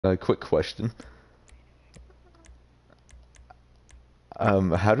Quick question.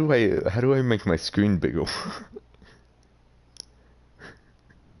 How do I make my screen bigger?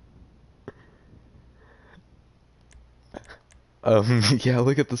 Yeah,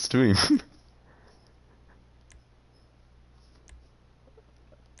 look at the stream.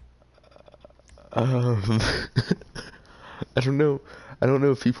 Um, I don't know. I don't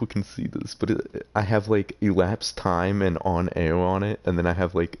know if people can see this, but I have like elapsed time and on air on it, and then I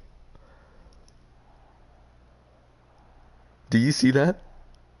have like. Do you see that?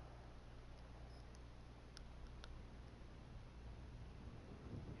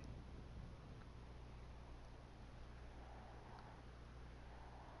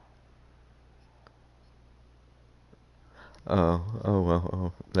 Oh well,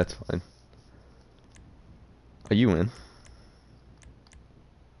 oh, that's fine. Are you in?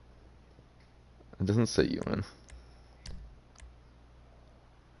 It doesn't say you in.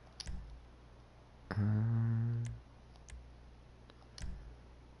 Um,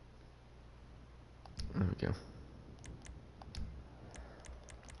 there we go.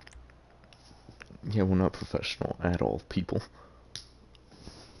 Yeah, we're not professional at all, people.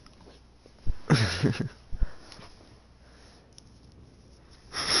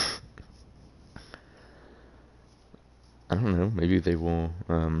 I don't know. Maybe they will.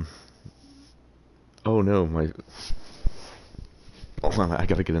 Oh no, my. Hold on, I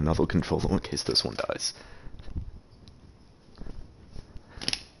gotta get another controller in case this one dies.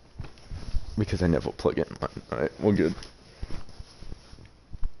 Because I never plug in mine. Alright, we're good.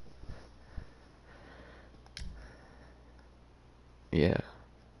 Yeah.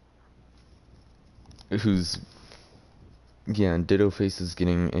 Who's. Yeah, and Ditto Face is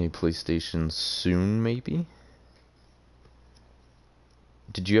getting a PlayStation soon, maybe?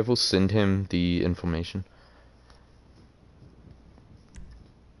 Did you ever send him the information?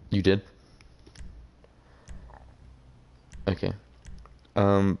 You did? Okay.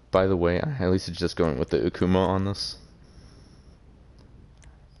 By the way, I highly suggest going with the Ukuma on this.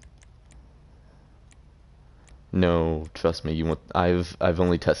 No, trust me, you want I've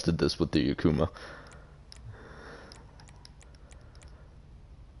only tested this with the Ukuma.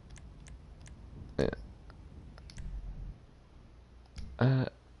 Yeah. Uh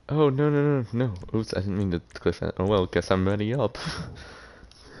oh no. Oops, I didn't mean to click that. Oh well, guess I'm ready up.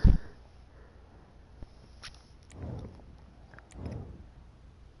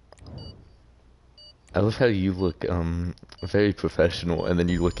 I love how you look very professional and then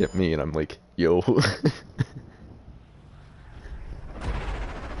you look at me and I'm like, yo.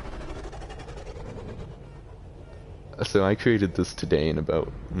 So I created this today in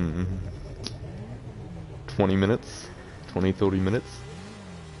about 20 minutes, 20, 30 minutes.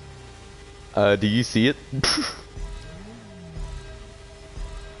 Do you see it?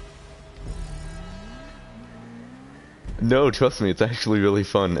 No, trust me, it's actually really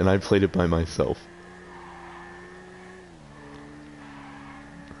fun, and I played it by myself.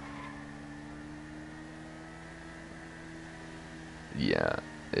 Yeah,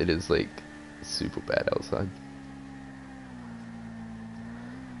 it is like super bad outside.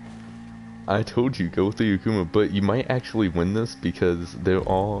 I told you, go with the Yakuma, but you might actually win this because the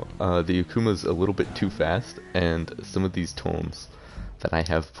Yakuma's a little bit too fast, and some of these tomes that I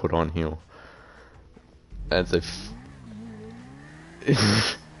have put on here, as if...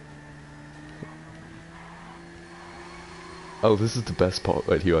 Oh, this is the best part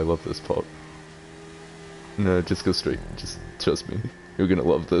right here, I love this part. No, just go straight, just trust me, you're gonna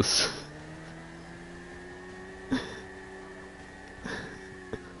love this.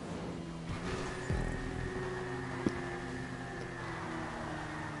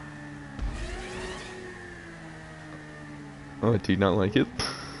 Oh, do you not like it?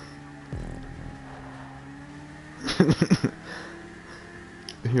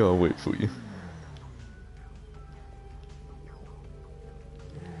 Here, I'll wait for you.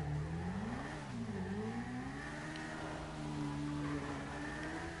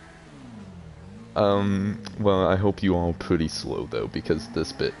 Well, I hope you all pretty slow though, because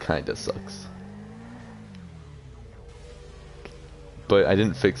this bit kinda sucks. But I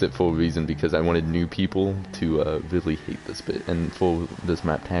didn't fix it for a reason, because I wanted new people to really hate this bit, and for this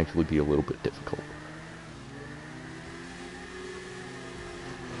map to actually be a little bit difficult.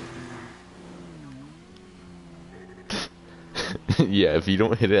 Yeah, if you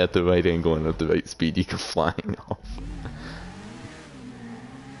don't hit it at the right angle and at the right speed, you go flying off.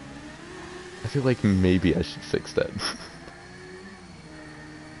 I feel like maybe I should fix that.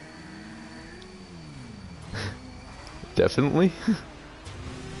 Definitely.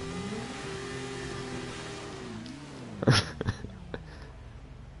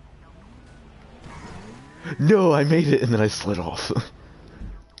 No, I made it and then I slid off.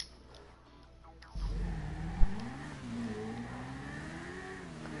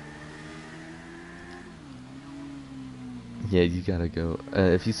 Yeah, you gotta go.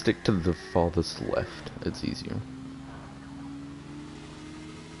 If you stick to the farthest left, it's easier.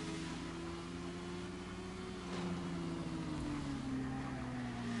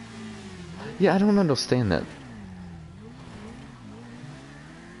 Yeah, I don't understand that.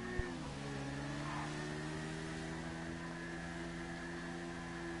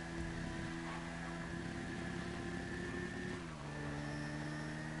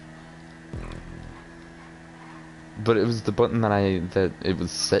 But it was the button that it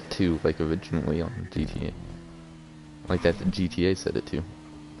was set to, like, originally on GTA. Like that the GTA set it to.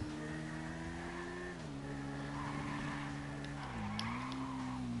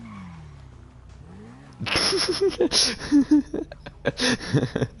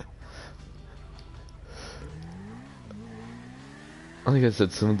 Like I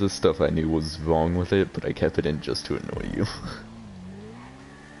said, some of the stuff I knew was wrong with it, but I kept it in just to annoy you.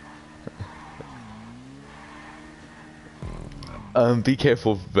 Be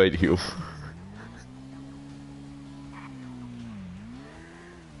careful right here.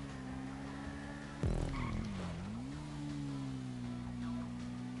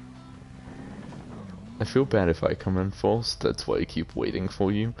 I feel bad if I come in first, that's why I keep waiting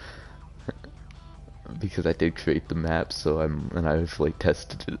for you. Because I did create the map, so I've like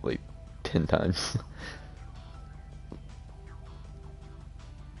tested it like 10 times.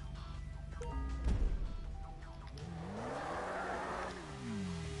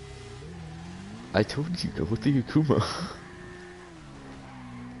 I told you, go with the Akuma.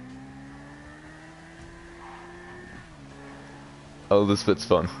 Oh, this bit's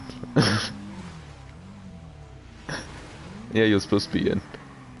fun. Yeah, you're supposed to be in.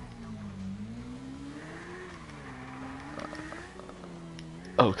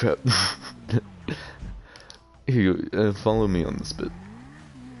 Oh crap. Here, follow me on this bit.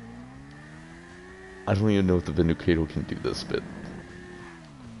 I don't even know if the Vindicator can do this bit.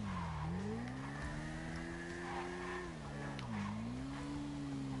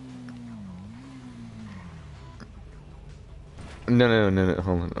 No,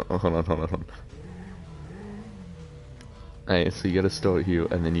 hold on. Alright, so you gotta start here,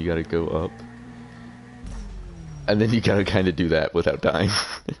 and then you gotta go up. And then you gotta kinda do that without dying.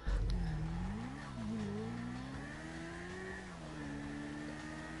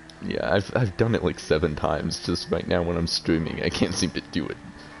 Yeah, I've done it like 7 times, just right now when I'm streaming, I can't seem to do it.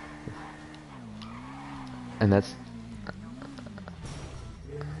 And that's...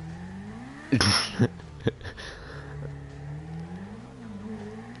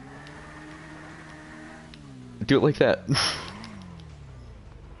 Do it like that.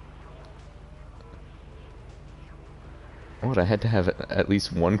 What, I had to have at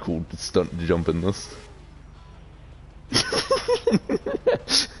least one cool stunt jump in this.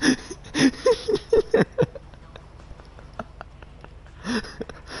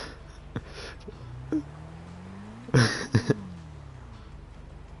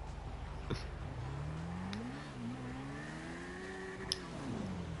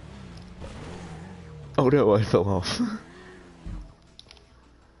 Oh no, I fell off.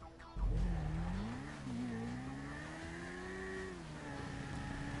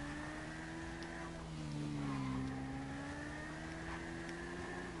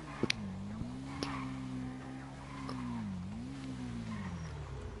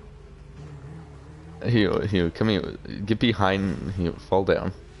 Here, come here. Get behind, here, fall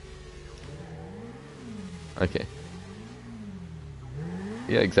down. Okay.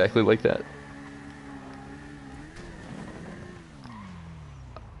 Yeah, exactly like that.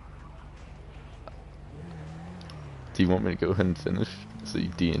 Do you want me to go ahead and finish? So you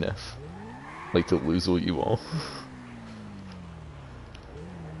DNF. Like to lose all you all.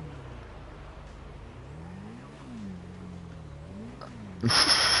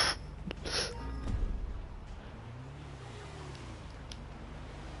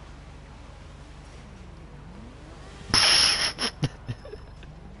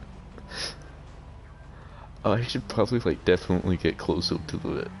 Oh, I should probably like definitely get closer to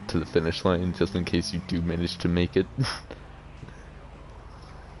the finish line just in case you do manage to make it.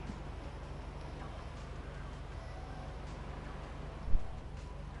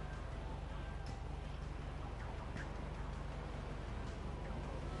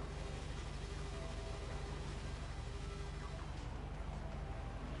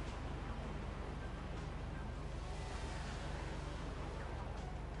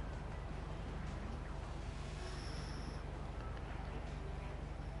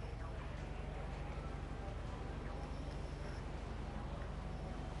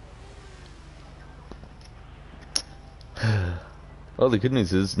 Well, the good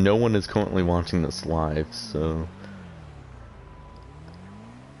news is no one is currently watching this live, so...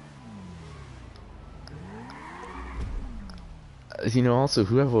 You know, also,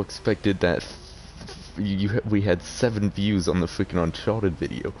 whoever expected that we had 7 views on the freaking Uncharted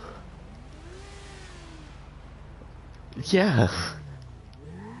video? Yeah!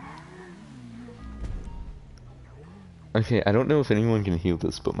 Okay, I don't know if anyone can hear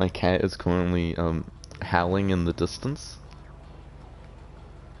this, but my cat is currently, howling in the distance.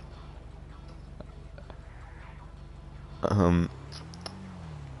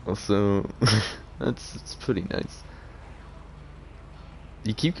 So, it's pretty nice.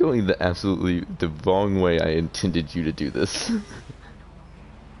 You keep going the wrong way I intended you to do this.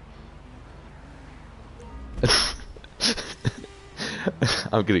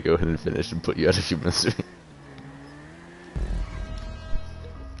 I'm gonna go ahead and finish and put you out of your misery.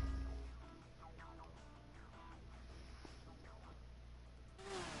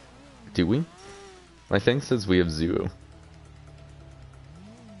 Do we? My thing says we have 0.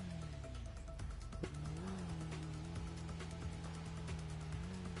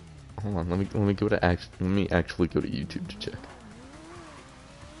 Hold on, let me actually go to YouTube to check.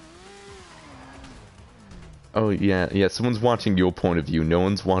 Oh yeah, someone's watching your point of view, no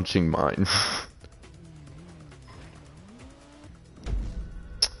one's watching mine.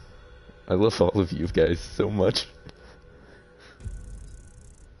 I love all of you guys so much.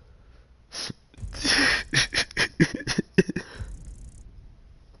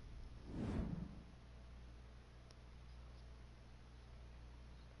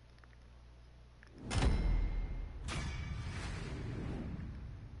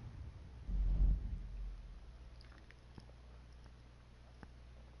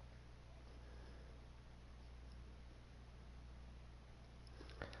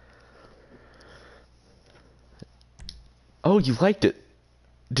 Oh, you liked it.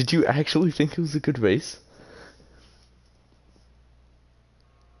 Did you actually think it was a good race?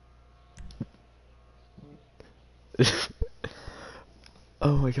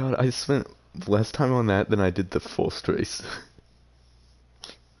 Oh my god, I spent less time on that than I did the first race.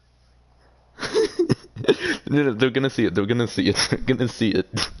 No, they're gonna see it, they're gonna see it, they're gonna see it.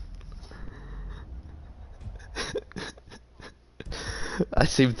 I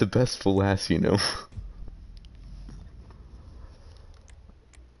saved the best for last, you know.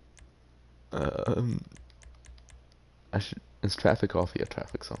 Is traffic off? Yeah,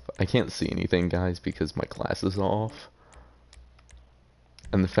 traffic's off. I can't see anything, guys, because my glasses are off.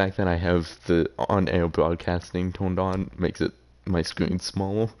 And the fact that I have the on-air broadcasting turned on makes it my screen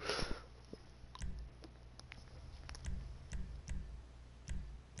smaller.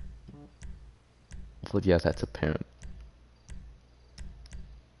 But yeah, that's apparent.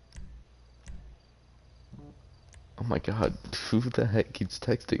 Oh my god, who the heck keeps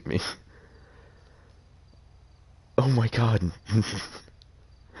texting me? Oh my god.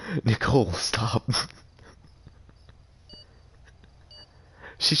 Nicole, stop.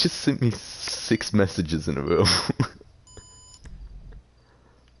 She just sent me 6 messages in a row.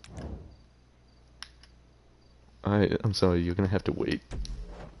 I'm sorry, you're gonna have to wait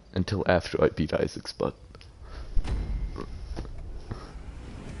until after I beat Isaac's butt.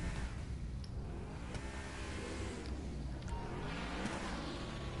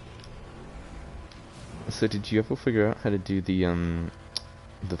 So did you ever figure out how to do the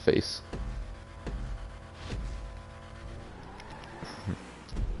face?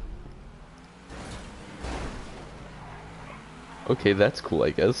 Okay, that's cool,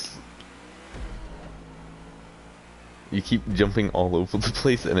 I guess. You keep jumping all over the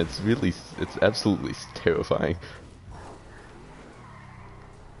place, and it's absolutely terrifying.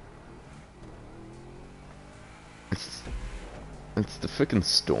 It's the frickin'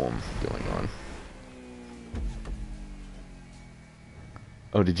 storm going on.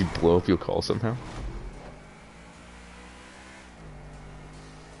 Oh, did you blow up your call somehow?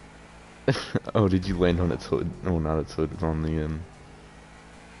 Oh, did you land on its hood? Oh, not its hood, on the,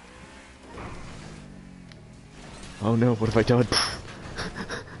 Oh no, what have I done?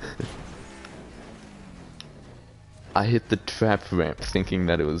 I hit the trap ramp thinking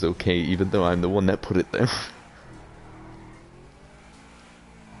that it was okay, even though I'm the one that put it there.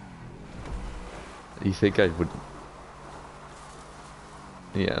 You think I would...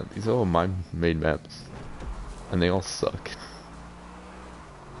 Yeah, these are all my made maps. And they all suck.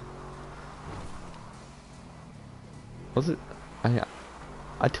 Was it?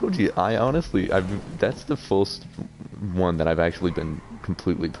 I told you, that's the first one that I've actually been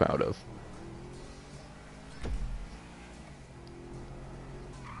completely proud of.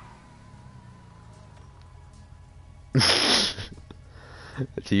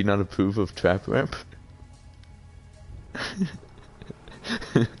 Do you not approve of trap rap?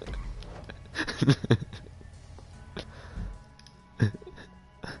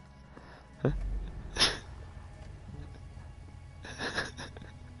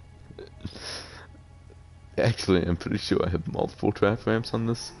 Actually, I'm pretty sure I have multiple trap ramps on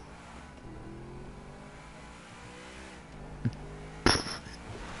this.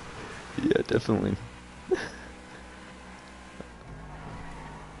 Yeah, definitely.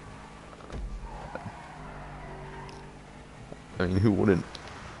 I mean, who wouldn't?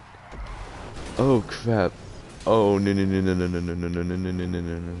 Oh crap! Oh no no no no no no no no no no no no no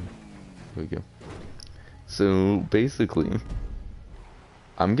no no. There we go. So basically,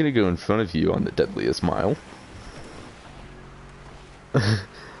 I'm gonna go in front of you on the deadliest mile.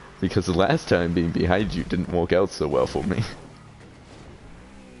 Because the last time being behind you didn't work out so well for me.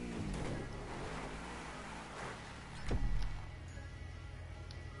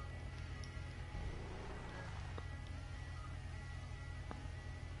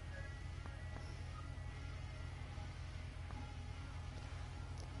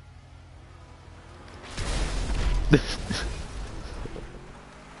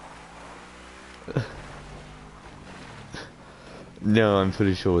 No, I'm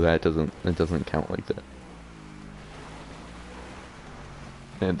pretty sure that doesn't count like that.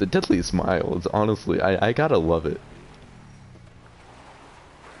 And the deadliest smile is honestly, I gotta love it.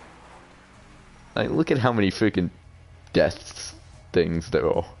 Like, look at how many freaking deaths things there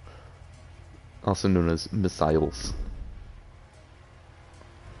are. Also known as missiles.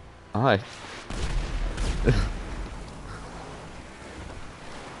 Hi.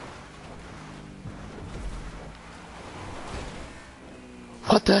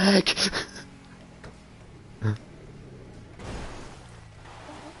 What the heck?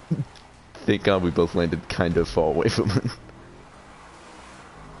 Thank God we both landed kind of far away from it.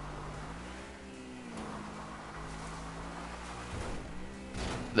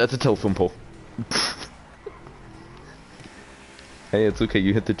 That's a telephone pole. Hey, it's okay,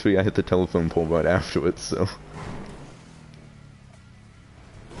 you hit the tree, I hit the telephone pole right afterwards, so...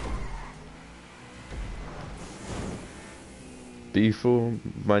 Before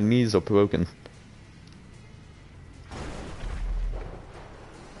my knees are broken.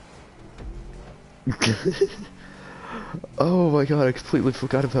 Oh my god, I completely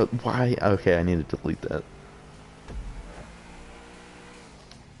forgot about why. Okay, I need to delete that.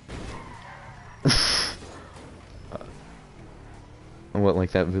 What,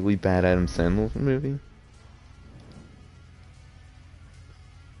 like that really bad Adam Sandler movie?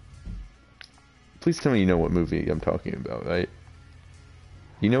 Please tell me you know what movie I'm talking about, right?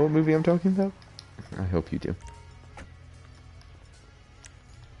 You know what movie I'm talking about? I hope you do.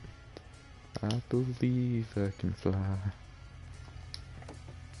 I believe I can fly.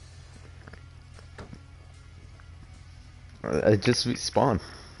 I just respawn.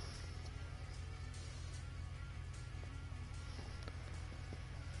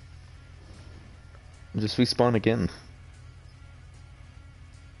 Just respawn again.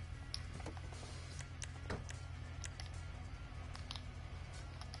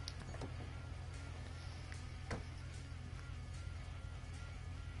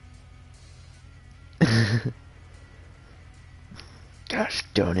 Gosh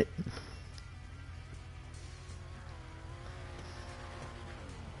darn it.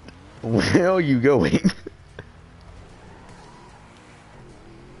 Where are you going?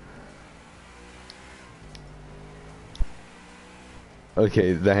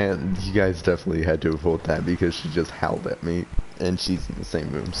 Okay, that you guys definitely had to avoid that because she just howled at me, and she's in the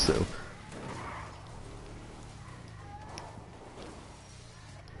same room, so.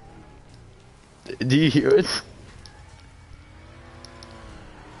 Do you hear it?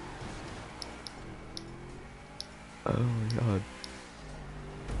 Oh my god.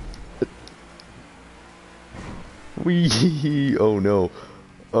 Wee! Oh no.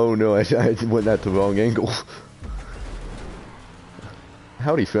 Oh no, I went at the wrong angle.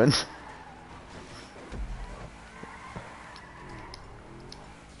 Howdy, friends.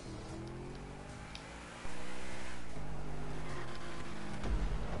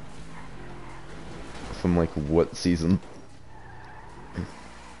 From like what season?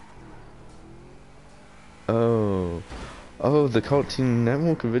 Oh. Oh, the Cartoon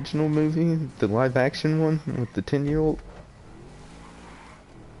Network original movie? The live action one with the 10-year-old?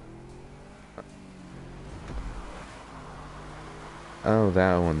 Oh,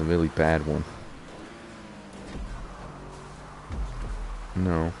 that one, the really bad one.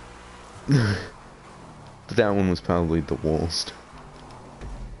 No. But that one was probably the worst.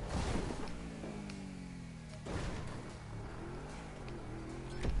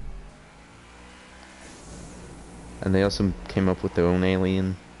 And they also came up with their own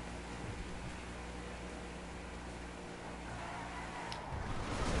alien.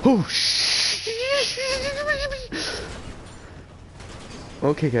 Oh,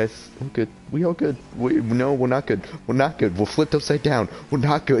 okay, guys. We're good. We all good. No, we're not good. We're not good. We're flipped upside down. We're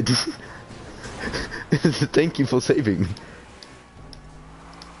not good. Thank you for saving me.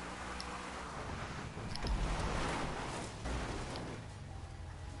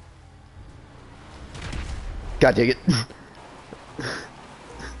 God dang it.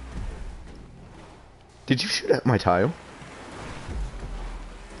 Did you shoot at my tile?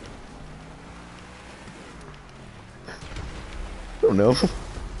 I don't know.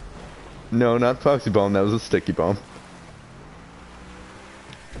 No, not proxy bomb, that was a sticky bomb.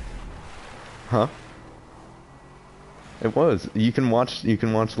 Huh? It was. You can watch the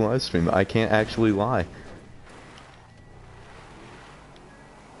live stream. I can't actually lie.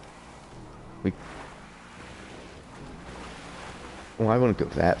 Well, I wouldn't go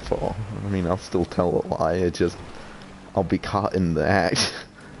that far. I mean, I'll still tell a lie. It just, I'll be caught in the act.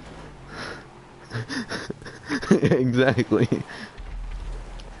 Exactly.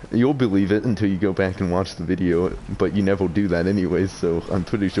 You'll believe it until you go back and watch the video, but you never do that anyways, so I'm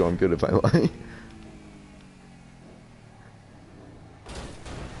pretty sure I'm good if I lie.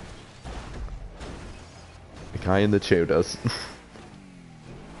 The guy in the chair does.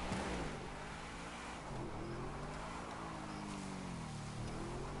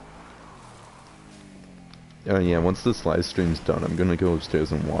 Oh yeah, once this live stream's done, I'm gonna go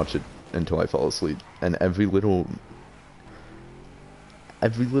upstairs and watch it until I fall asleep. And every little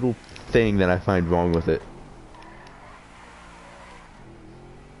thing that I find wrong with it.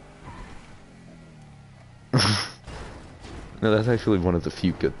 No, that's actually one of the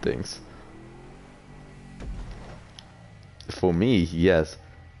few good things. For me, yes.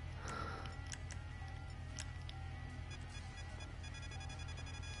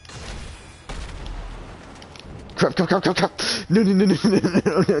 Crap, crap, crap, crap, crap. No, no, no, no,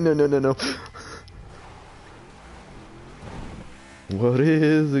 no, no, no, no, no, no. What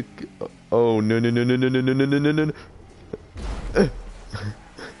is it? Oh, no, no, no, no, no, no, no, no, no, no, no.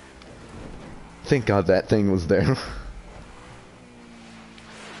 Thank God that thing was there.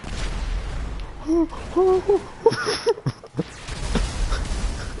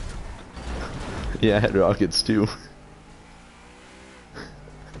 Yeah, I had rockets too.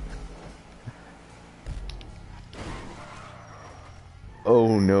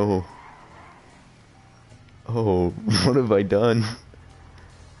 Oh no. Oh, what have I done?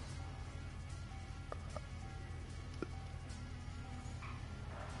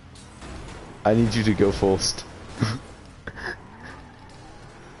 I need you to go first.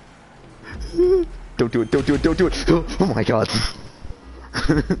 Don't do it, don't do it, don't do it! Oh my God.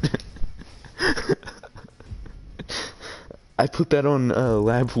 I put that on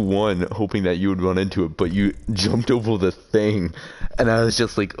lab 1 hoping that you would run into it, but you jumped over the thing, and I was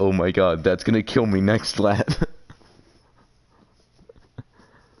just like, oh my God, that's gonna kill me next lab.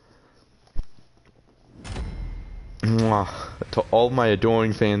 Mwah. To all my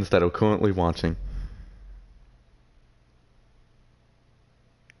adoring fans that are currently watching.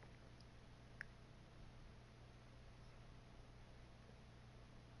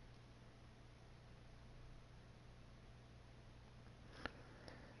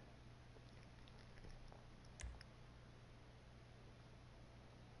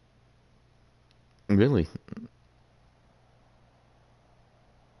 Really?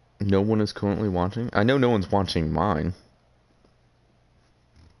 No one is currently watching? I know no one's watching mine.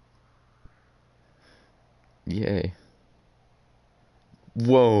 Yay.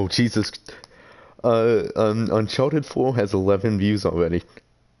 Whoa, Jesus. Uncharted 4 has 11 views already.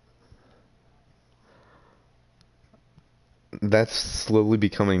 That's slowly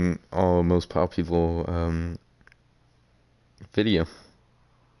becoming our most popular, video.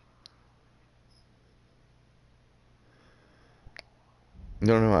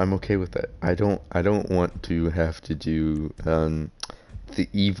 No, I'm okay with that. I don't want to have to do, The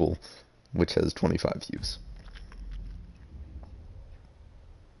Evil, which has 25 views.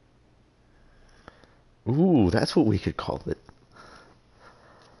 Ooh, that's what we could call it.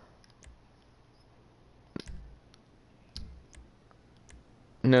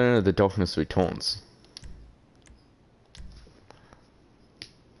 No, The Darkness Returns.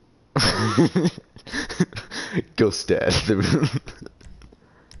 Ghost Dad.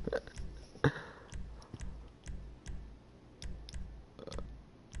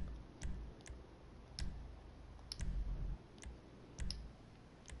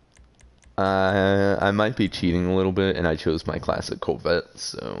 I might be cheating a little bit, and I chose my classic Corvette,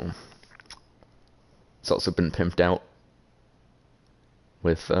 so It's also been pimped out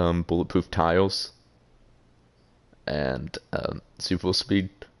with bulletproof tiles and super speed.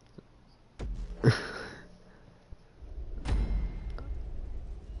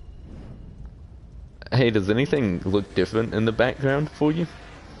 Hey, does anything look different in the background for you?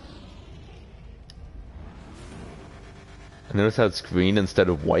 I notice how it's green instead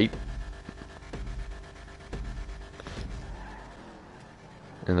of white.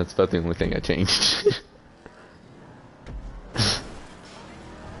 And that's about the only thing I changed.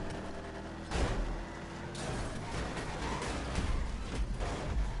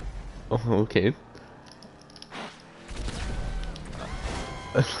 Oh, okay.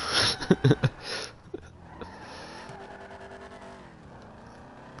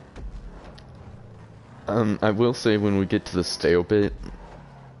 I will say when we get to the stale bit,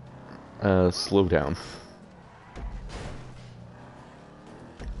 slow down.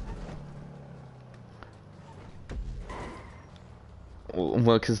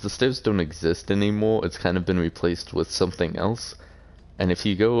 Well, because the stairs don't exist anymore, it's kind of been replaced with something else. And if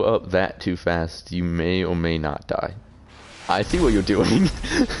you go up that too fast, you may or may not die. I see what you're doing.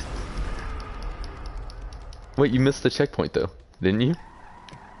 Wait, you missed the checkpoint though, didn't you?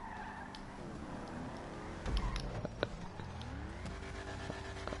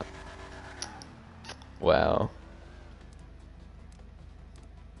 Wow.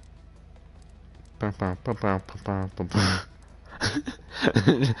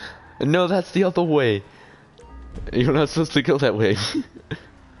 No, that's the other way. You're not supposed to go that way.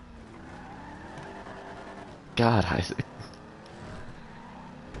 God, Isaac.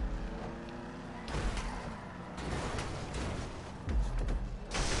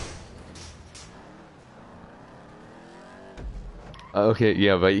 Okay,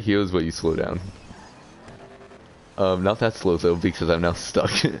 yeah, right here is where you slow down. Not that slow though, because I'm now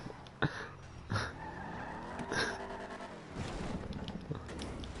stuck.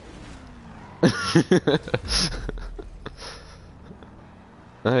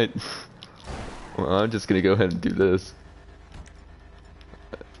 Alright. Well, I'm just gonna go ahead and do this.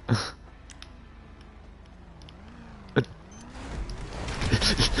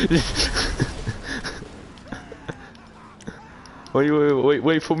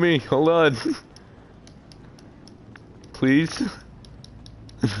 Wait for me. Hold on. Please.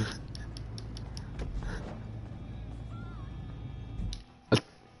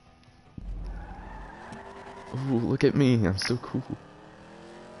 Ooh, look at me. I'm so cool.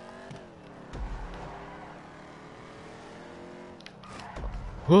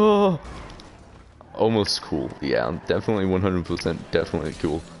 Oh, almost cool. Yeah, I'm definitely 100% definitely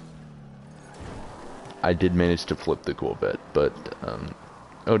cool. I did manage to flip the Corvette, but,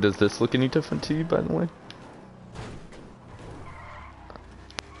 oh, does this look any different to you, by the way?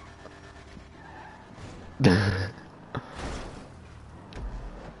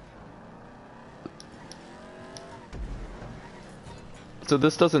 So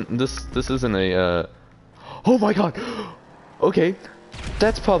this isn't a, oh my god! Okay,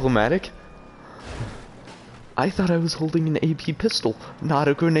 that's problematic. I thought I was holding an AP pistol, not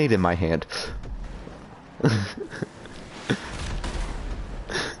a grenade in my hand.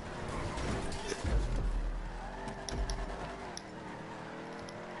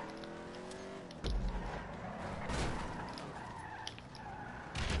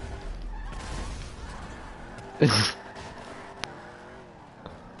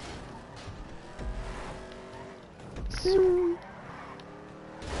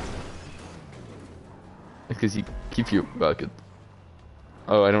 Because you keep your rocket.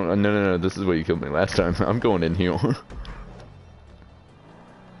 Oh, I don't. No. This is where you killed me last time. I'm going in here. I'm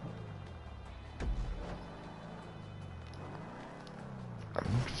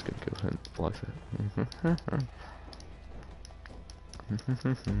just gonna go ahead and block that.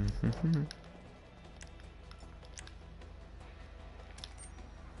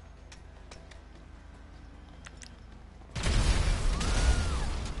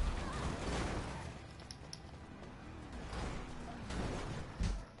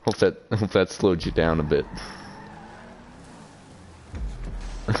 Hope that slowed you down a bit.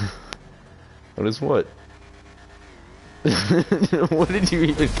 What is what? What did you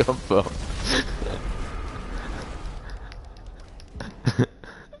even come from?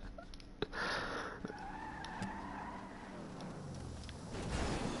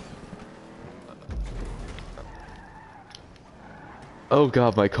 Oh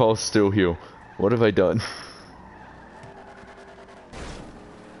god, my call's still here. What have I done?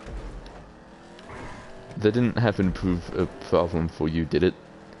 That didn't happen to prove a problem for you, did it?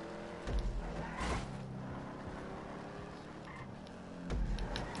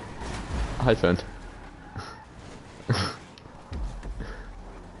 Hi, friend.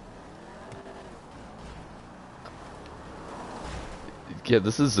 Yeah,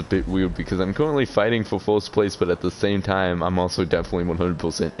 this is a bit weird because I'm currently fighting for first place, but at the same time, I'm also definitely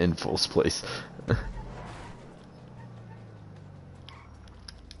 100% in first place.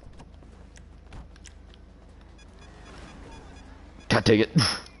 God dang it.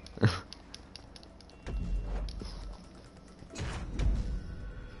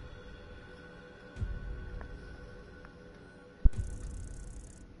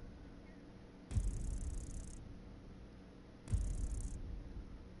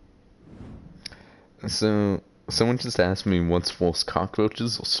 So, someone just asked me what's worse,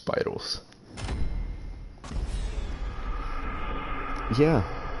 cockroaches or spiders? Yeah.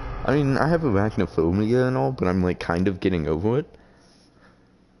 I mean, I have arachnophobia and all, but I'm like kind of getting over it.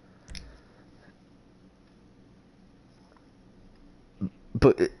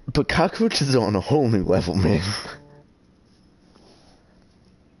 But cockroaches are on a whole new level, man.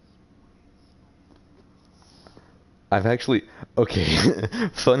 I've actually, okay,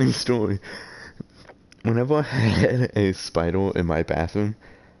 funny story. Whenever I had a spider in my bathroom,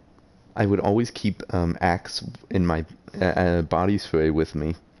 I would always keep Axe in my body spray with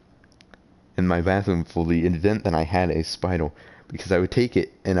me in my bathroom for the event that I had a spider, because I would take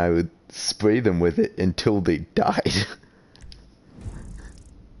it and I would spray them with it until they died.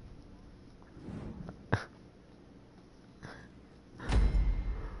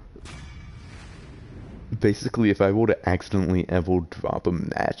 Basically, if I were to accidentally ever drop a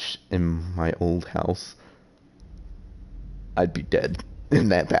match in my old house, I'd be dead in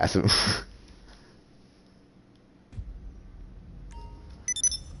that bathroom.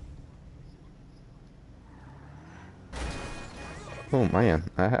 Oh man,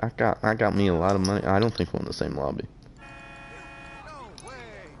 I got me a lot of money. I don't think we're in the same lobby.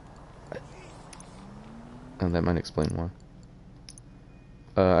 And that might explain why.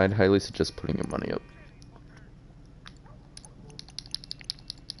 I'd highly suggest putting your money up.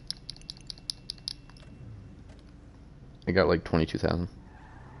 I got like 22,000.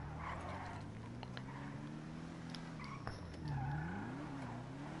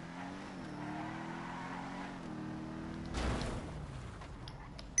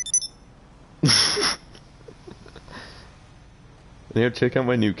 Yeah, check out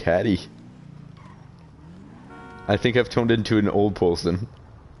my new caddy. I think I've turned into an old person.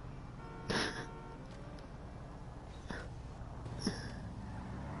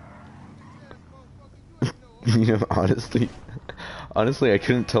 You know, honestly, I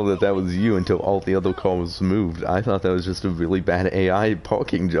couldn't tell that that was you until all the other cars moved. I thought that was just a really bad AI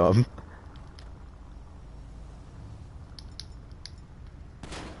parking job.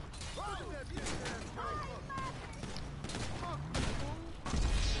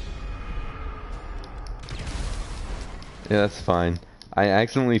 Yeah, that's fine. I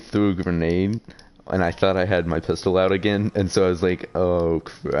accidentally threw a grenade, and I thought I had my pistol out again, and so I was like, oh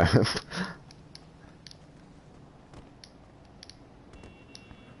crap.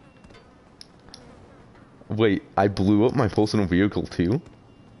 Wait, I blew up my personal vehicle too?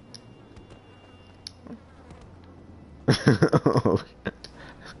 Oh,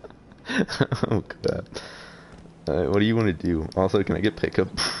 oh crap. What do you want to do? Also, can I get pickup?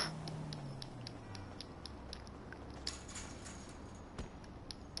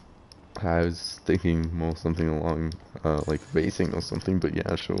 I was thinking more something along, like racing or something, but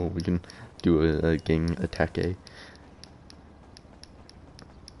yeah, sure, we can do a gang attack A.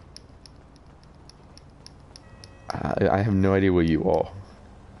 I have no idea where you are.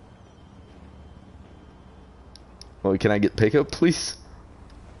 Well, can I get pickup, please?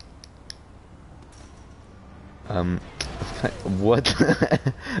 What?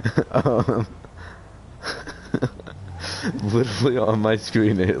 Literally on my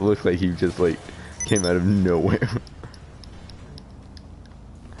screen, it looked like he just, like, came out of nowhere.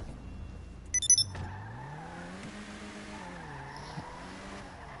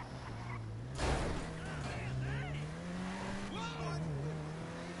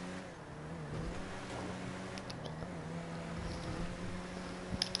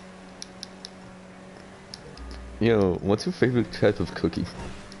 Yo, what's your favorite type of cookie?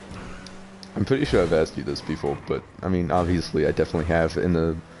 I'm pretty sure I've asked you this before, but, I mean, obviously I definitely have in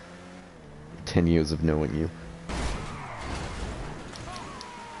the 10 years of knowing you.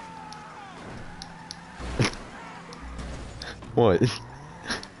 What?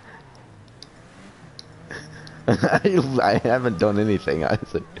 I haven't done anything,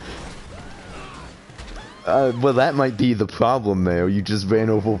 Isaac. Well, that might be the problem there. You just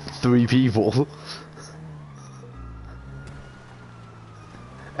ran over 3 people.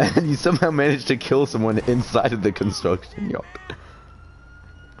 And you somehow managed to kill someone inside of the construction yard.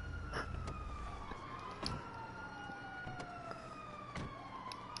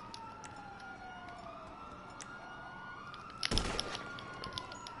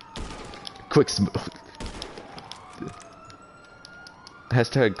 Quick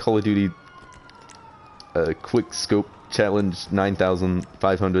Hashtag Call of Duty quick scope challenge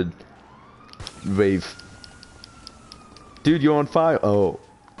 9500 wave. Dude, you're on fire. Oh.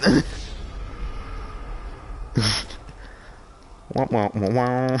 Wah, wah, wah,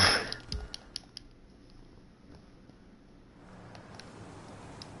 wah.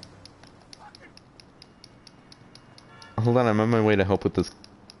 Hold on, I'm on my way to help with this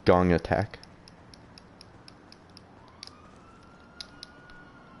gong attack.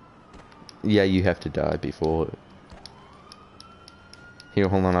 Yeah, you have to die before. Here,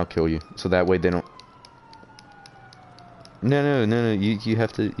 hold on, I'll kill you. So that way they don't. No. You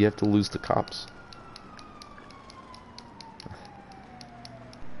have to lose the cops.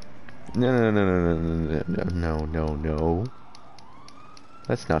 No.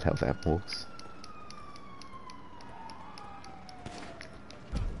 That's not how that works.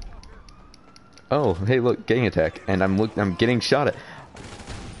 Oh, hey, look, gang attack, and I'm getting shot at.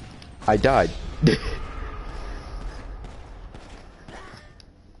 I died.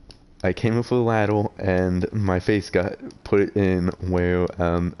 I came up with a ladle, and my face got put in where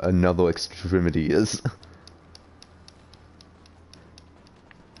another extremity is.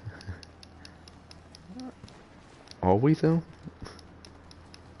 Are we though?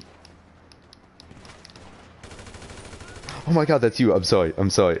 Oh my god, that's you. I'm sorry.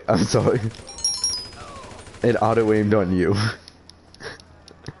 It auto-aimed on you.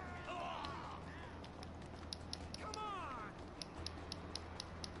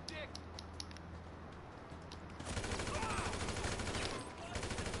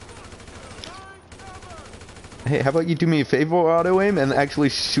 Hey, how about you do me a favor, auto-aim, and actually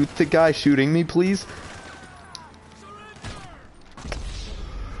shoot the guy shooting me, please?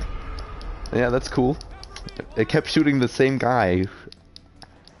 Yeah, that's cool. It kept shooting the same guy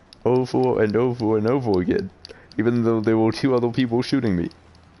over and over and over again, even though there were 2 other people shooting me.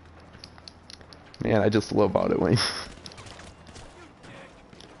 Man, I just love auto-aim.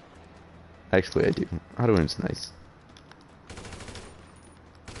 Actually, I do. Auto-aim's nice.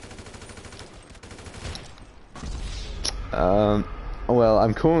 Well,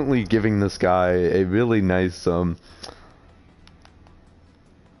 I'm currently giving this guy a really nice, well,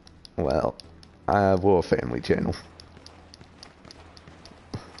 we're a family channel.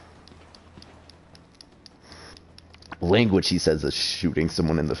 Language, he says, is shooting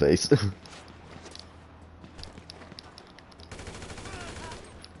someone in the face.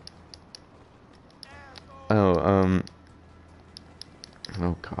 Oh,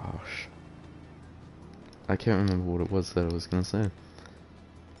 oh gosh. I can't remember what it was that I was gonna say.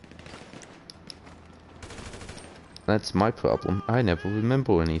 That's my problem. I never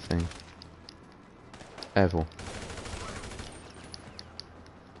remember anything. Ever.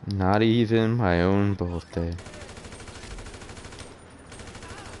 Not even my own birthday.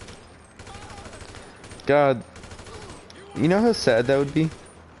 God. You know how sad that would be?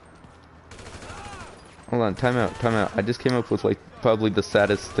 Hold on, time out. I just came up with, like, probably the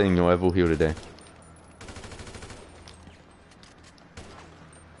saddest thing you'll ever hear today.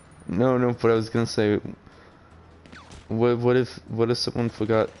 No, but I was gonna say, what if someone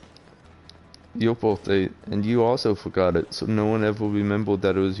forgot your birthday and you also forgot it, so no one ever remembered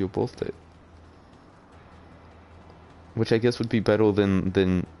that it was your birthday? Which I guess would be better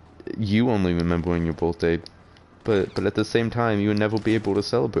than you only remembering your birthday, but at the same time you would never be able to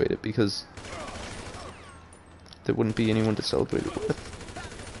celebrate it because there wouldn't be anyone to celebrate it with.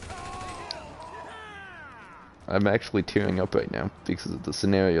 I'm actually tearing up right now because of the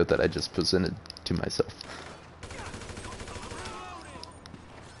scenario that I just presented to myself.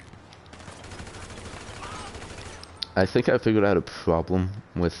 I think I figured out a problem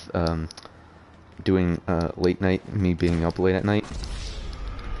with doing late night, me being up late at night.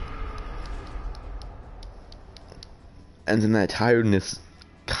 And then that tiredness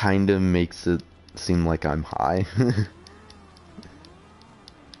kinda makes it seem like I'm high.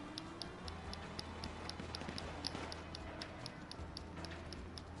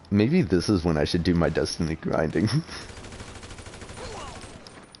 Maybe this is when I should do my Destiny grinding.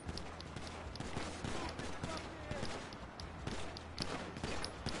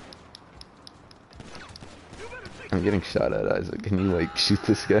 I'm getting shot at, Isaac. Can you, like, shoot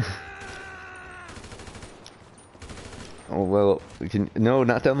this guy? Oh, well, no,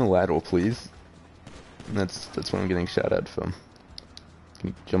 not down the lateral, please. That's what I'm getting shot at from. Can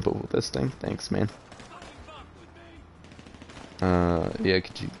you jump over this thing? Thanks, man. Yeah,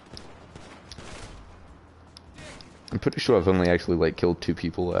 could you... I'm pretty sure I've only actually, like, killed 2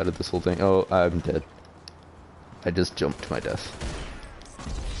 people out of this whole thing. Oh, I'm dead. I just jumped to my death.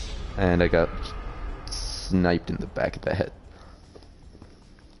 And I got sniped in the back of the head.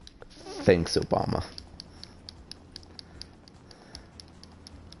 Thanks, Obama.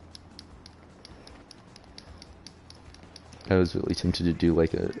 I was really tempted to do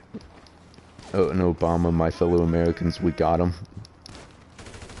like an Obama, my fellow Americans, we got him.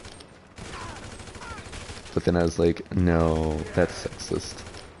 But then I was like, no, that's sexist.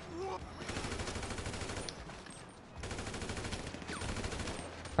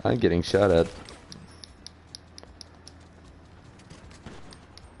 I'm getting shot at.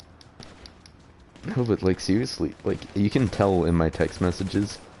 No, but like seriously, like you can tell in my text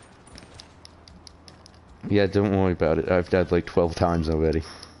messages. Yeah, don't worry about it. I've died like 12 times already.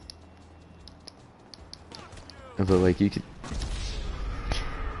 But like you can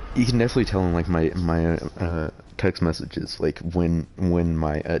definitely tell in like my text messages like when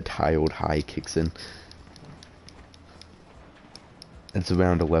my tiled high kicks in. It's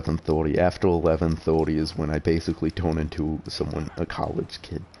around 11:30. After 11:30 is when I basically turn into a college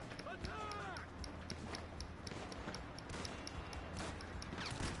kid.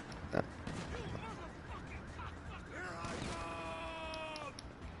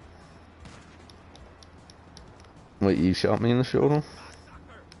 Wait, you shot me in the shoulder?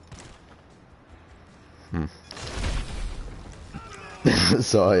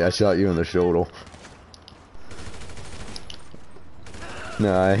 Sorry, I shot you in the shoulder.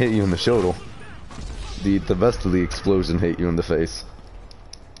 No, I hit you in the shoulder. The rest of the explosion hit you in the face.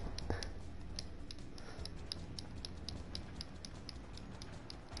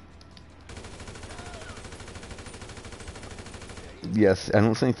 Yes, I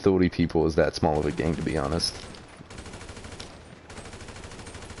don't think 30 people is that small of a gang, to be honest.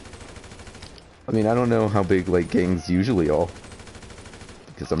 I mean, I don't know how big, like, gangs usually are.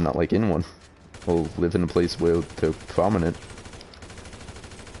 Because I'm not, like, in one. Or live in a place where they're prominent.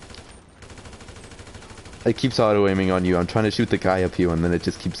 It keeps auto-aiming on you. I'm trying to shoot the guy up here, and then it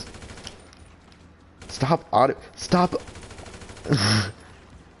just keeps... Stop! Stop!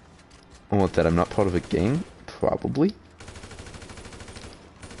 What, that I'm not part of a gang? Probably.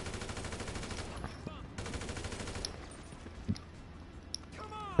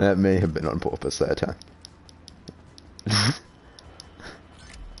 That may have been on purpose that time.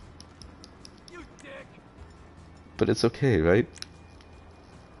 But it's okay, right?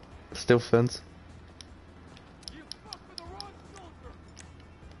 Still fence.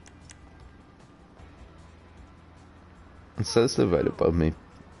 It says they're right above me.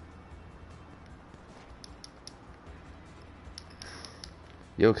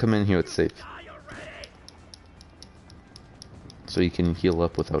 Yo, come in here, it's safe. So you can heal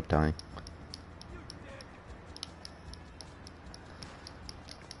up without dying.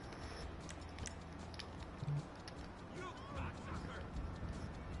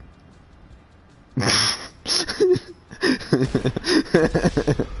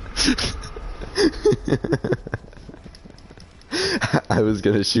 I was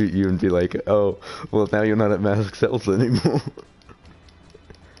gonna shoot you and be like, oh, well now you're not at Mask Cells anymore.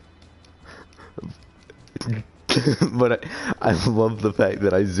 But I love the fact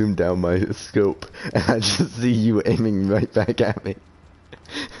that I zoomed down my scope and I just see you aiming right back at me.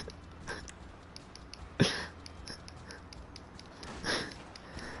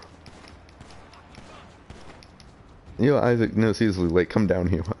 Yo, Isaac, no, seriously, like, come down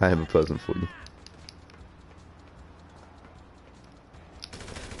here. I have a present for you.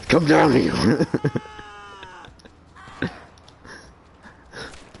 Come down here!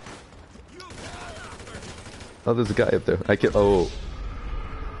 Oh, there's a guy up there. I can. Oh.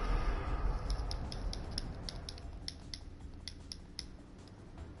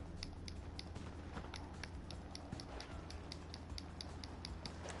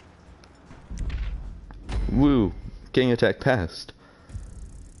 Woo. Gang attack passed.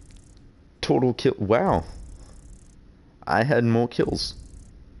 Total kill. Wow. I had more kills.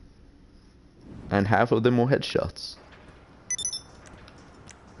 And half of them were headshots.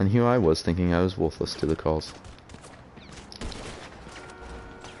 And here I was thinking I was worthless to the cause.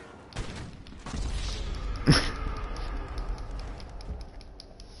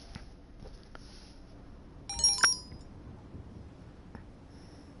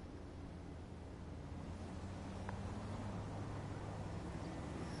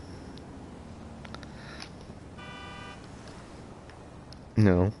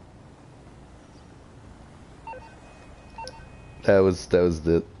 No. That was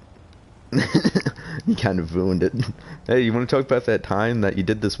the... You kind of ruined it. Hey, you want to talk about that time that you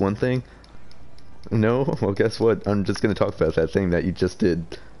did this one thing? No? Well, guess what? I'm just going to talk about that thing that you just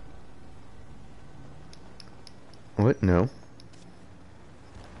did. What? No.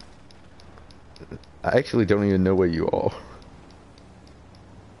 I actually don't even know where you are.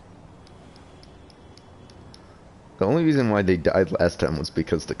 The only reason why they died last time was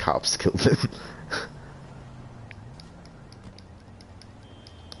because the cops killed them.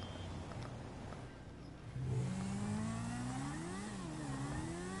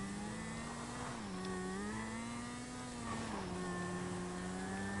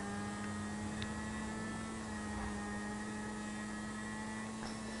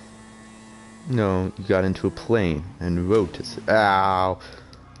 No, you got into a plane and rode to ow,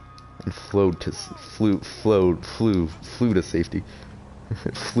 and flew to safety.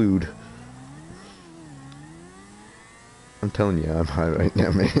 Flewed. I'm telling you, I'm high right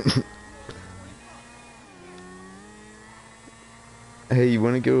now, man. Hey, you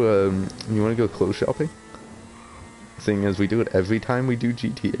wanna go clothes shopping? Seeing as we do it every time we do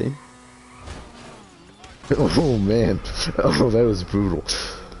GTA. Oh man, oh that was brutal.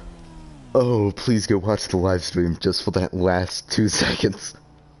 Oh, please go watch the live stream just for that last 2 seconds.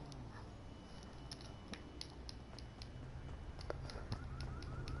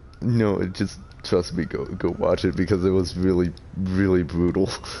 No, just trust me, go watch it because it was really, really brutal.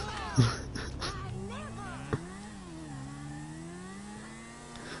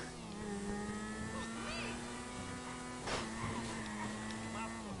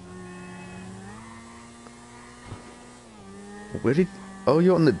 Where did... Oh,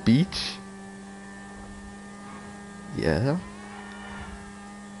 you're on the beach? Yeah?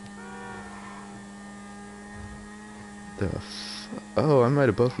 Oh, I'm right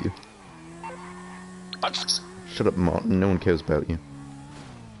above you. Shut up, Martin. No one cares about you.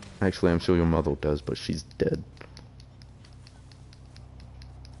 Actually, I'm sure your mother does, but she's dead.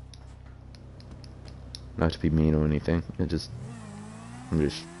 Not to be mean or anything.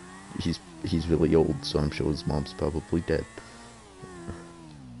 He's really old, so I'm sure his mom's probably dead.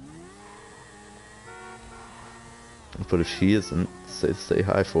 But if she isn't, say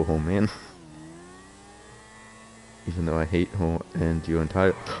hi for her, man. Even though I hate her and your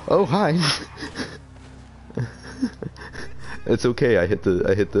entire... Oh, hi! It's okay, I hit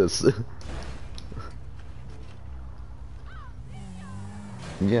this.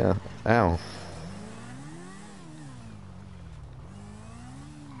 Yeah, ow.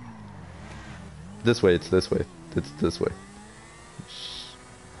 This way, it's this way. It's this way.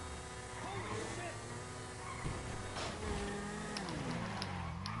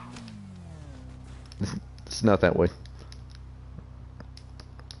 It's not that way.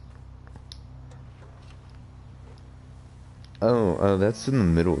 Oh, that's in the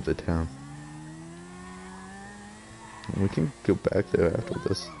middle of the town. We can go back there after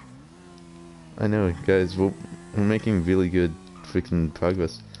this. I know, guys, we're making really good freaking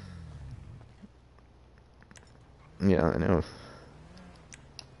progress. Yeah, I know.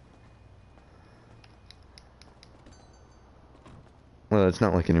 Well, it's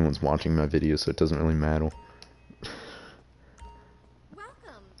not like anyone's watching my video, so it doesn't really matter.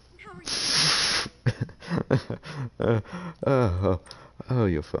 Welcome. How are you? Oh,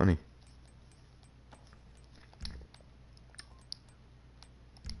 you're funny.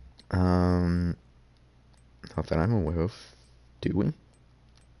 Not that I'm aware of. Do we?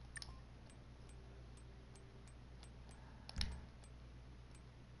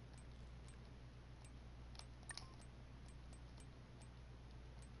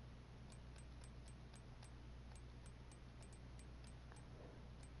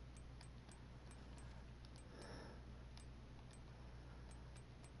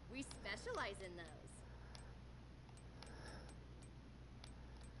 We specialize in those.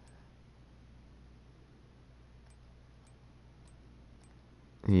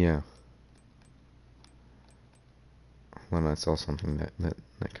 Yeah. When I saw something that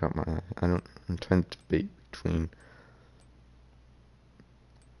caught my eye. I'm trying to debate between...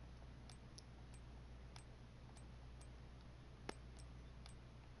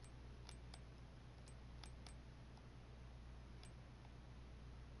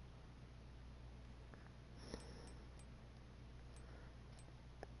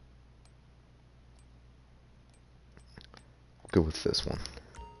 Go with this one.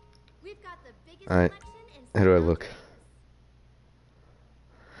 We've got the biggest Alright, selection in how do I look? surroundings.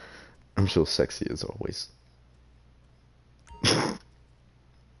 I'm so sexy as always.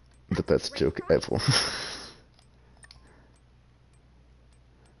 The best joke ever.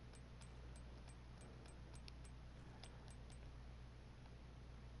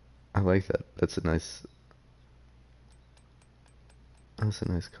 I like that. That's a nice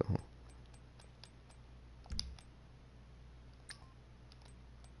color.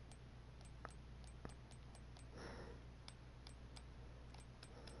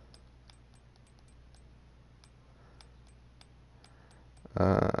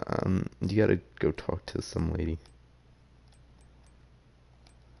 You gotta go talk to some lady.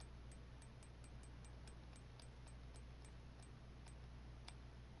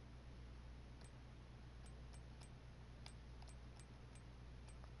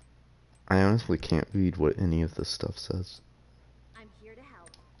 I honestly can't read what any of this stuff says. I'm here to help.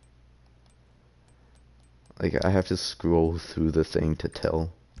 Like, I have to scroll through the thing to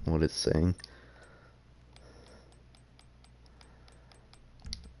tell what it's saying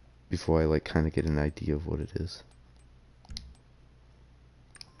before I, like, kind of get an idea of what it is.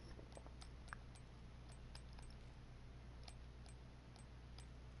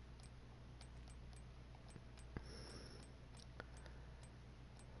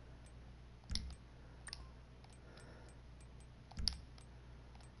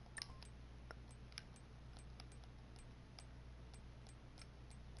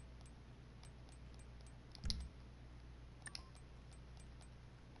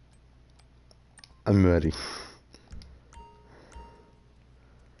 I'm ready.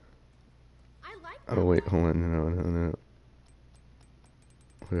 I like Oh that wait, one. hold on, no.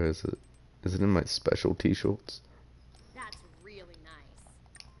 Where is it? Is it in my special t-shirts? That's really nice.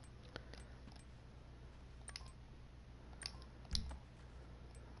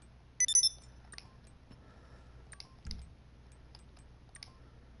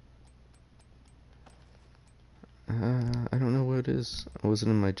 I don't know where it is. It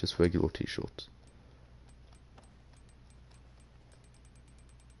wasn't in my just regular t-shirts.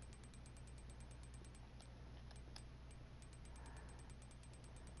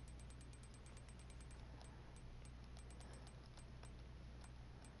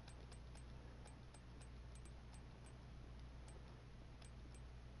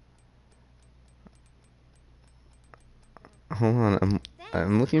 Hold on, I'm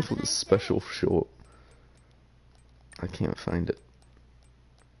Thanks. looking Have for a the nice special day. short. I can't find it.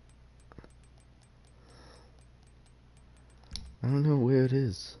 I don't know where it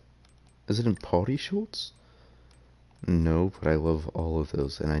is. Is it in party shorts? No, but I love all of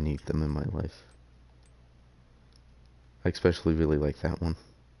those and I need them in my life. I especially really like that one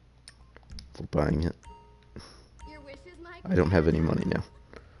for buying it. Your wish is my I don't have any command. money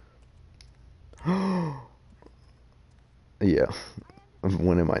now. Yeah.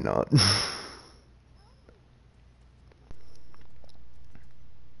 When am I not?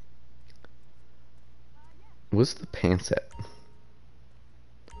 What's the pants at?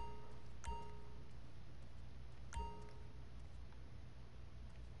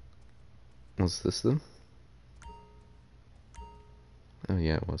 Was this them? Oh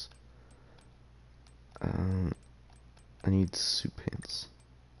yeah, it was. I need suit pants.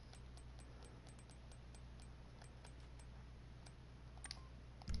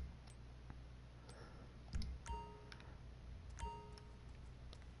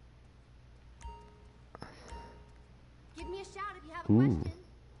 Give me a shout if you have a Ooh. question.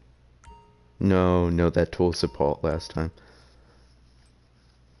 No, that tore us apart last time.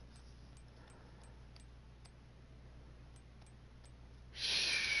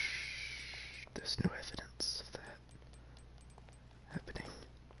 Shh. There's no evidence of that happening.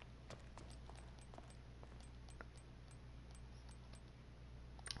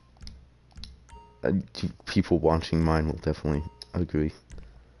 People watching mine will definitely agree.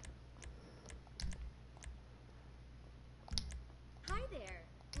 Hi there.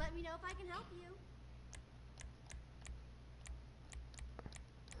 Let me know if I can help you.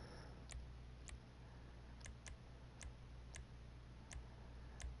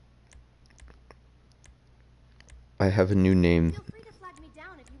 I have a new name. Feel free to flag me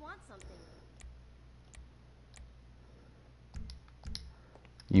down if you want something.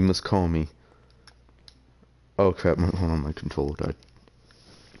 You must call me. Oh crap, hold on, my controller died.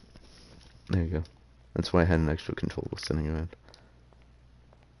 There you go. That's why I had an extra controller sitting around.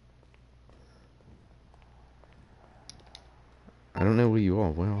 I don't know where you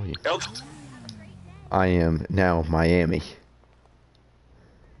are. Where are you? Have a great day. I am now Miami.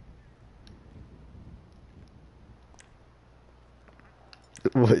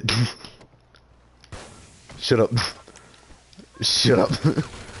 What? Shut up. Shut up.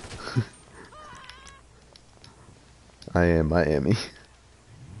 I am Miami.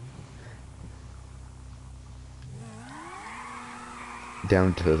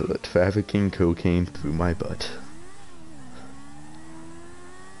 Down to trafficking cocaine through my butt.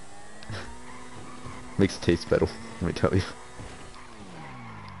 Makes it taste better, let me tell you.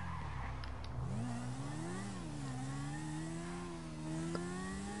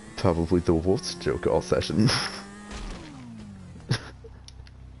 Probably the worst joke all session.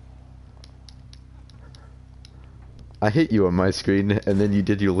 I hit you on my screen, and then you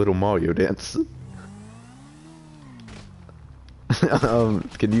did your little Mario dance.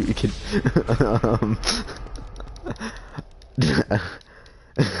 Can you, um,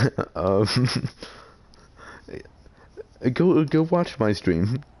 go watch my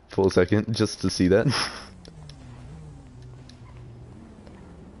stream for a second, just to see that.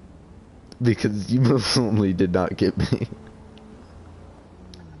 Because you most certainly did not get me.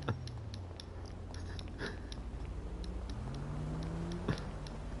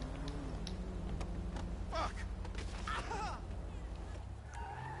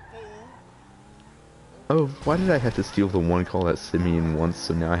 Oh, why did I have to steal the one call at Simeon once,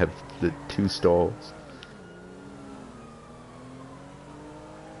 so now I have the 2 stalls?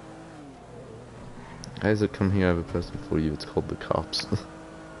 Isaac, come here, I have a present for you, it's called the cops.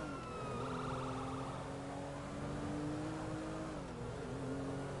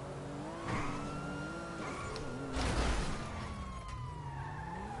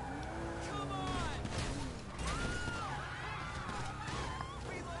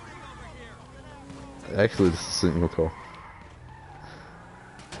 Actually, this isn't your call.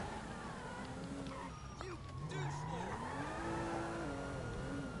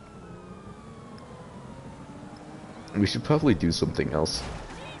 We should probably do something else.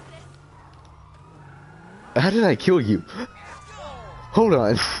 How did I kill you? Hold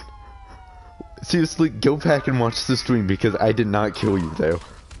on. Seriously, go back and watch the stream because I did not kill you there.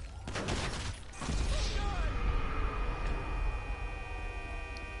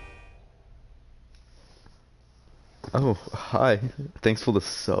 Oh, hi. Thanks for the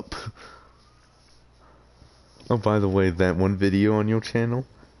sub. Oh, by the way, that one video on your channel,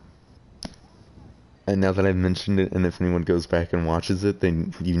 and now that I've mentioned it, and if anyone goes back and watches it,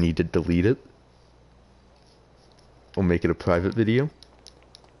 then you need to delete it. Or make it a private video.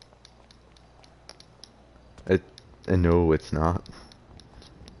 No, it's not.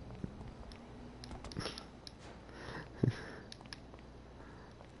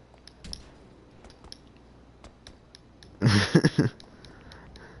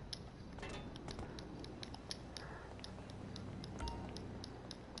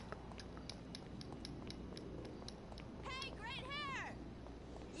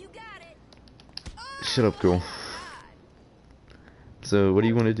 Shut up, girl. So, what do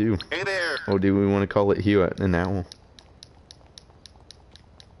you want to do? Hey there! Or do we want to call it here at an hour?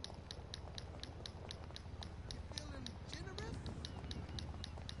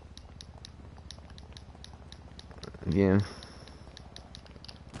 Yeah.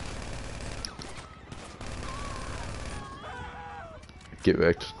 Get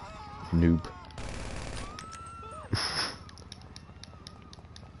wrecked, noob.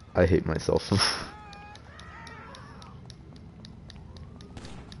 I hate myself.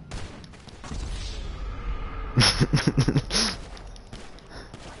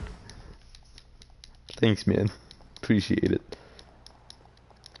 Thanks, man. Appreciate it.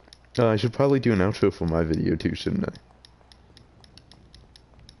 I should probably do an outro for my video too, shouldn't I?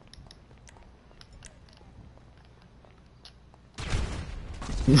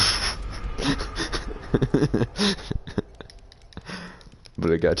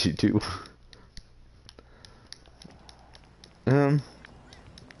 But I got you too. I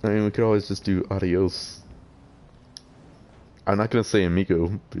mean, we could always just do adios. I'm not gonna say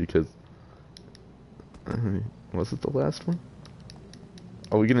amigo because was it the last one?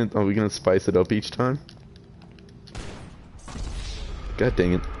 Are we gonna spice it up each time? God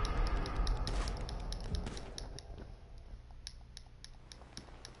dang it.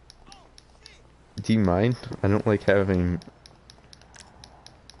 Do you mind? I don't like having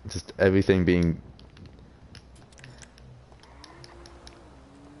just everything being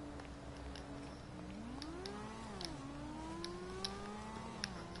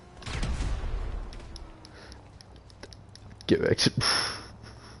get wrecked.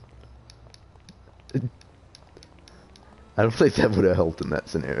 I don't think that would have helped in that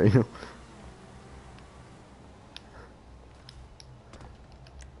scenario.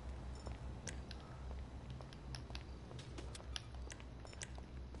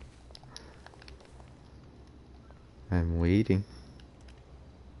 I'm waiting.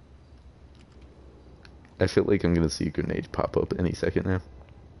 I feel like I'm gonna see a grenade pop up any second now.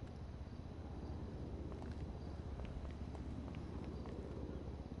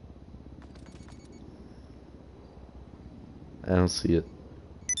 I don't see it.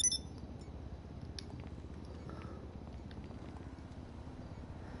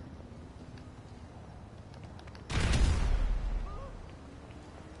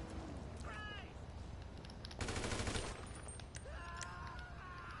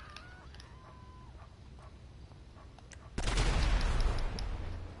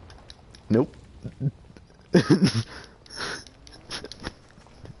 Nope.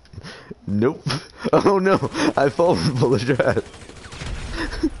 Nope. Oh no, I've fallen full of trash.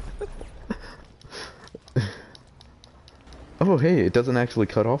 Oh hey, it doesn't actually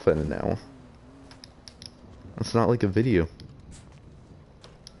cut off at an hour. It's not like a video.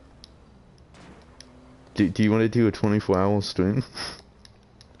 Do you want to do a 24-hour stream?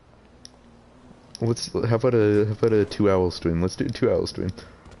 How about a 2-hour stream? Let's do a 2-hour stream.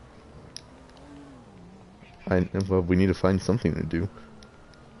 Well, we need to find something to do.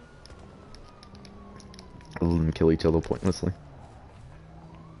 Other than kill each other pointlessly.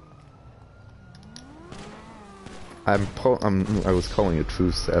 I was calling a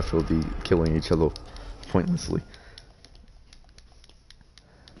truce after the killing each other pointlessly.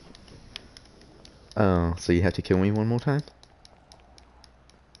 Oh, so you have to kill me one more time?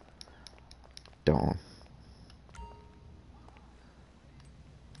 Darn.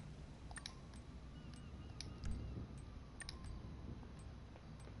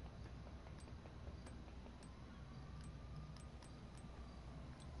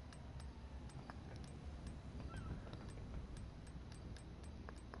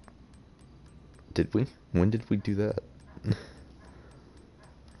 Did we? When did we do that?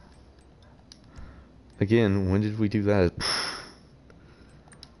 Again, when did we do that?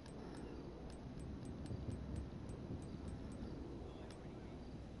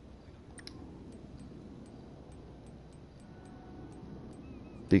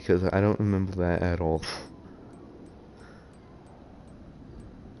 Because I don't remember that at all.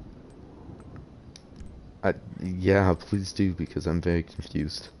 Yeah, please do, because I'm very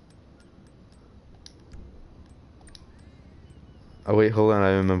confused. Oh wait, hold on,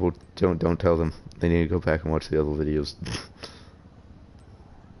 I remember. Don't tell them. They need to go back and watch the other videos.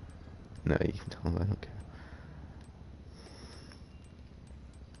 No, you can tell them, I don't care.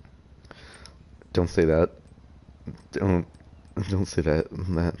 Don't say that. Don't say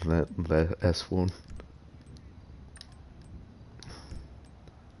that S word.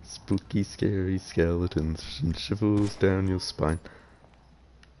 Spooky, scary skeletons and shivers down your spine.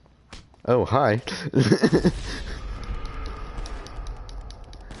 Oh, hi.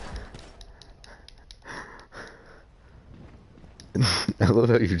 I love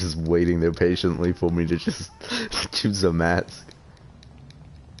how you're just waiting there patiently for me to just choose a mask.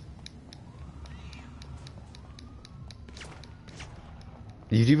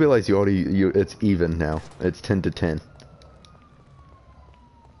 You do realize it's even now. It's 10 to 10.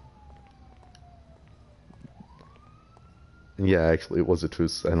 Yeah, actually, it was a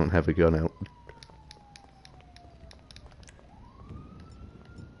truce. I don't have a gun out.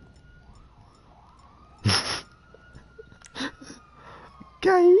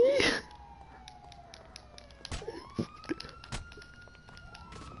 Guy!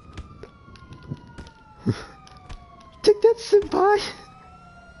 Take that, senpai!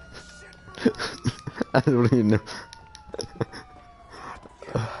 I don't even know.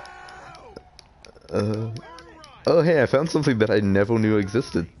 Oh hey, I found something that I never knew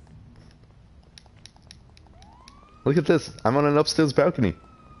existed. Look at this. I'm on an upstairs balcony.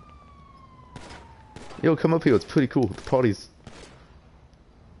 Yo, come up here. It's pretty cool. The party's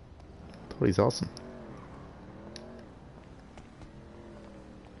awesome.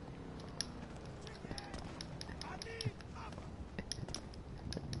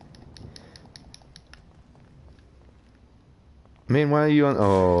 Man, why are you on?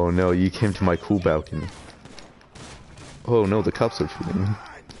 Oh no, you came to my cool balcony. Oh no, the cops are shooting me.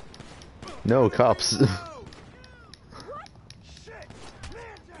 No, cops.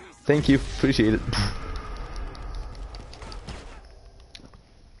 Thank you, appreciate it.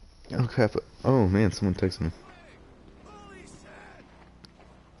 Oh crap. Oh man, someone texted me.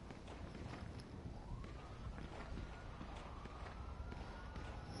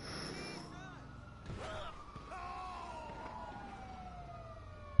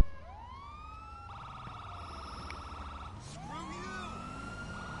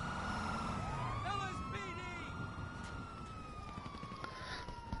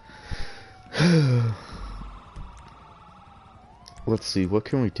 Let's see, what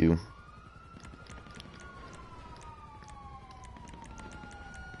can we do?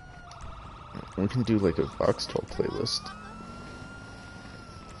 We can do like a Voxtalk playlist.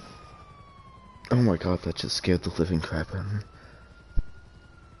 Oh my god, that just scared the living crap out of me.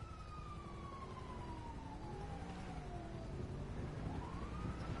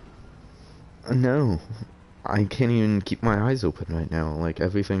 No, I can't even keep my eyes open right now. Like,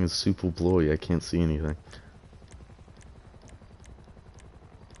 everything is super blurry, I can't see anything.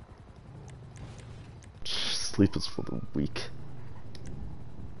 Sleep is for the weak.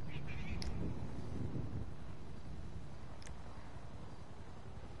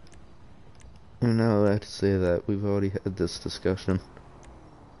 to say that. We've already had this discussion.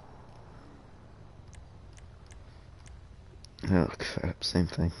 Oh crap, same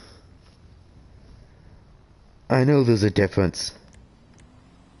thing. I know there's a difference.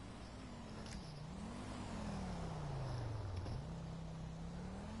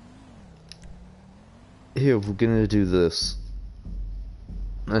 Here, we're gonna do this.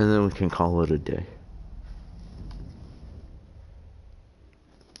 And then we can call it a day.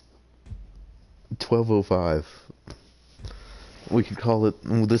 $12:05. We could call it.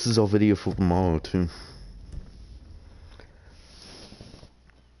 Well, this is our video for tomorrow too.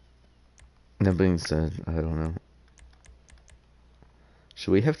 That being said, I don't know.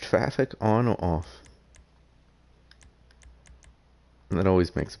 Should we have traffic on or off? That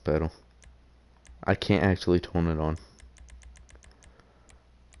always makes it better. I can't actually turn it on.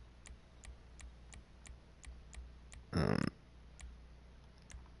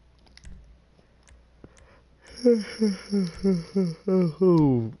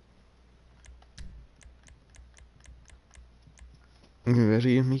 You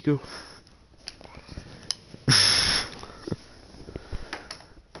ready, amigo?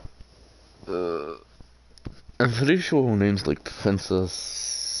 I'm pretty sure her name's like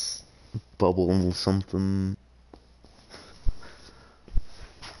Princess Bubble or something.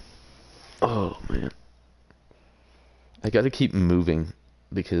 Oh man. I gotta keep moving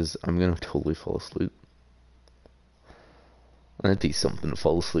because I'm gonna totally fall asleep. That'd be something to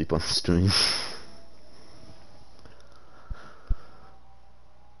fall asleep on stream.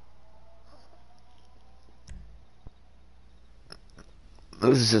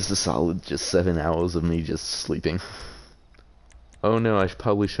 This is just a solid 7 hours of me just sleeping. Oh no, I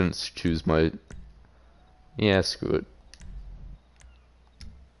probably shouldn't choose my... Yeah, screw it.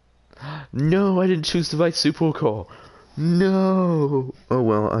 No, I didn't choose the right supercar. No! Oh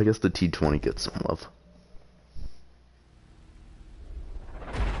well, I guess the T20 gets some love.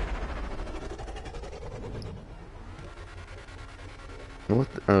 What?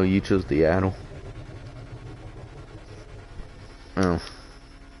 Oh, you chose the Yaddle. Oh.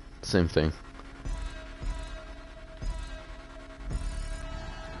 Same thing.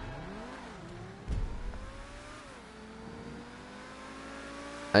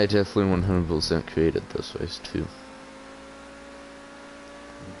 I definitely 100% created this race too.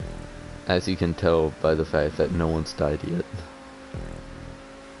 As you can tell by the fact that no one's died yet.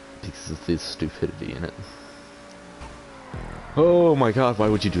 Because of the stupidity in it. Oh my god, why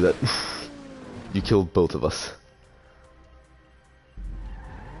would you do that? You killed both of us.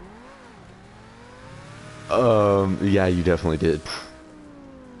 Yeah, you definitely did.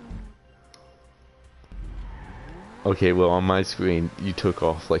 Okay, well, on my screen, you took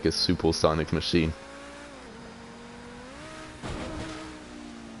off like a supersonic machine.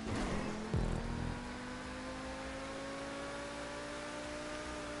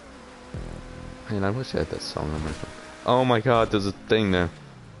 Man, I wish I had that song on my phone. Oh my god, there's a thing there.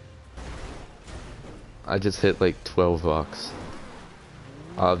 I just hit like 12 rocks.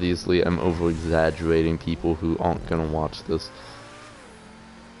 Obviously, I'm over-exaggerating people who aren't gonna watch this.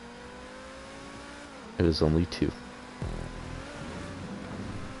 It was only 2.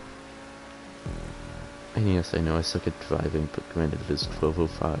 And yes, I know I suck at driving, but granted it is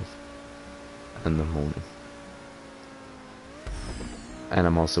 12:05 in the morning. And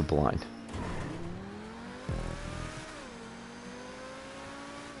I'm also blind.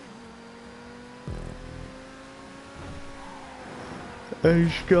 I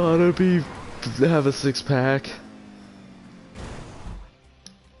just gotta have a 6-pack.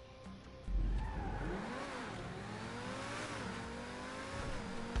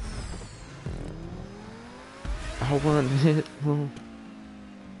 I want it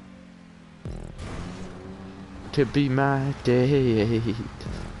to be my date.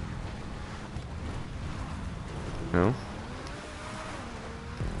 No?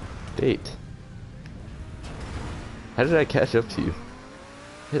 Date. How did I catch up to you?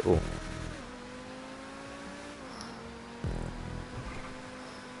 Hitler.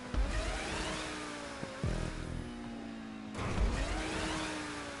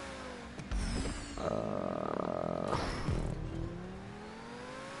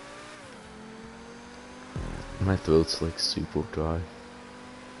 My throat's like super dry.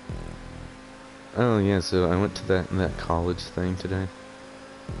 Oh yeah, so I went to that college thing today.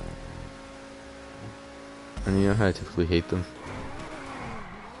 And you know how I typically hate them?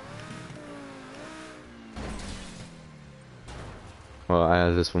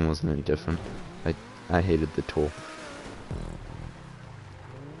 Well, this one wasn't any different. I hated the tour.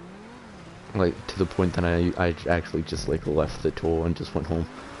 Like, to the point that I actually just, like, left the tour and just went home.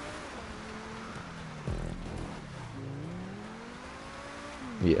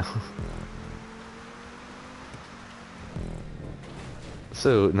 Yeah.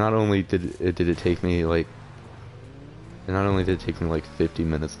 So not only did it take me like 50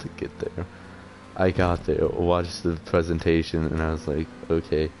 minutes to get there, I got there, watched the presentation, and I was like,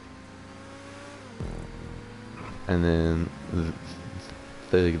 okay. And then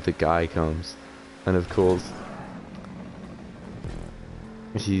the guy comes, and of course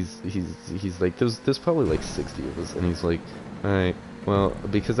he's like, there's probably like 60 of us, and he's like, alright, well,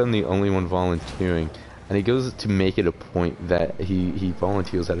 because I'm the only one volunteering, and he goes to make it a point that he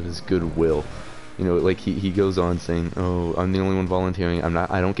volunteers out of his goodwill. You know, like he goes on saying, oh, I'm the only one volunteering,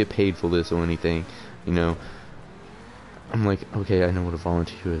 I don't get paid for this or anything, you know. I'm like, okay, I know what a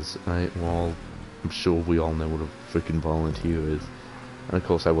volunteer is, right? Well, I'm sure we all know what a freaking volunteer is. And of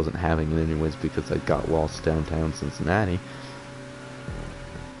course I wasn't having it anyways because I got lost downtown Cincinnati.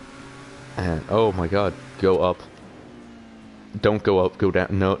 And, oh my god, go up. Don't go up, go down.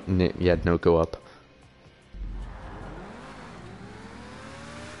 No, yeah, no, go up.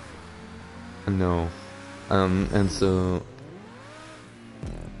 No. And so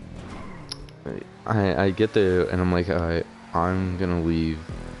I get there and I'm like, alright, I'm gonna leave.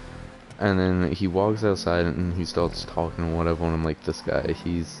 And then he walks outside and he starts talking or whatever, and I'm like, this guy,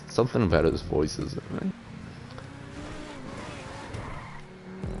 he's, something about his voice isn't right.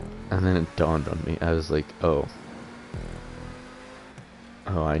 And then it dawned on me. I was like, oh,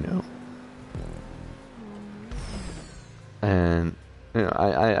 I know. And you know,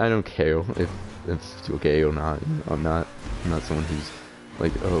 I don't care if you're gay or not. You know, I'm not someone who's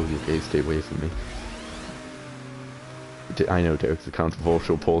like, oh, you're gay, stay away from me. I know Derek's a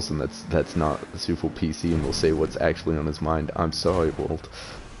controversial person that's not super PC and will say what's actually on his mind. I'm sorry, Walt.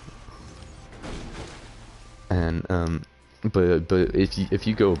 And but if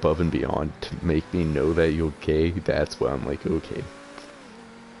you go above and beyond to make me know that you're gay, that's where I'm like, okay,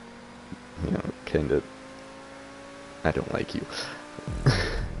 you know, kinda, I don't like you.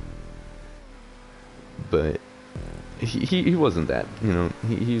 But he wasn't that, you know.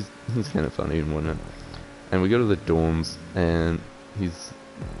 He's kind of funny and whatnot. And we go to the dorms, and he's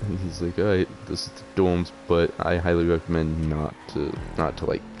like, alright, this is the dorms, but I highly recommend not to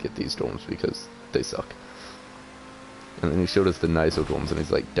like get these dorms because they suck. And then he showed us the nicer dorms, and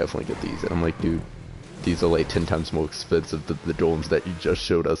he's like, definitely get these. And I'm like, dude, these are like 10 times more expensive than the dorms that you just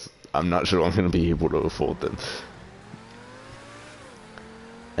showed us. I'm not sure I'm gonna be able to afford them.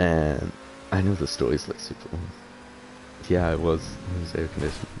 And I know the story's like super long. Yeah, it was air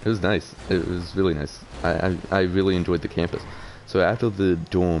conditioned. It was nice. It was really nice. I really enjoyed the campus. So after the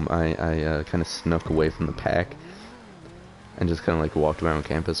dorm, I kind of snuck away from the pack and just kind of like walked around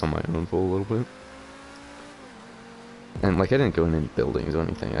campus on my own for a little bit. And like I didn't go in any buildings or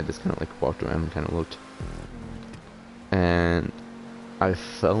anything. I just kind of like walked around and kind of looked. And I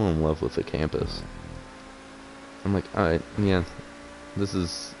fell in love with the campus. I'm like, alright, yeah, this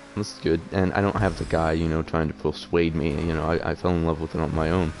is good. And I don't have the guy, you know, trying to persuade me. You know, I fell in love with it on my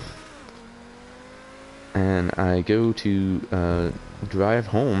own. And I go to drive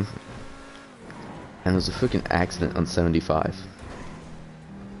home, and there's a freaking accident on 75.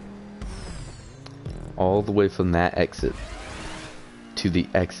 All the way from that exit to the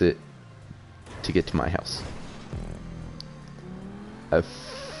exit to get to my house. A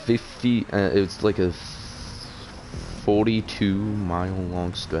 50, it's like a 42-mile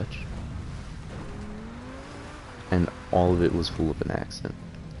long stretch, and all of it was full of an accident.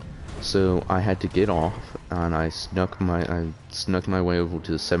 So I had to get off, and I snuck my way over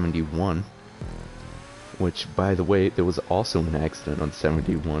to 71, which, by the way, there was also an accident on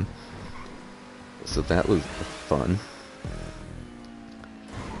 71. So that was fun.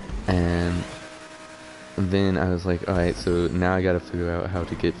 And then I was like, alright, so now I gotta figure out how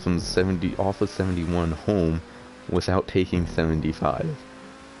to get from off of 71 home without taking 75.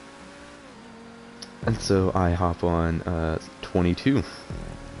 And so I hop on 22.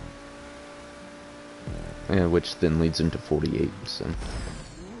 Yeah, which then leads into 48, so.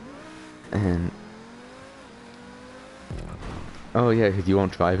 And oh yeah, because you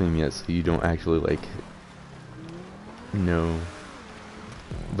aren't driving yet, so you don't actually like know.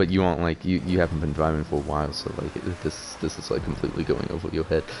 But you aren't like you haven't been driving for a while, so like this is like completely going over your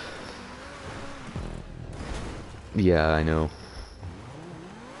head. Yeah, I know.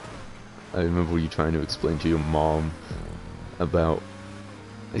 I remember you trying to explain to your mom about,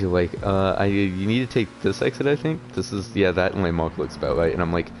 you're like, you need to take this exit, I think. This is, yeah, that my mark looks about right. And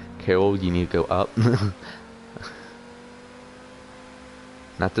I'm like, Carol, you need to go up.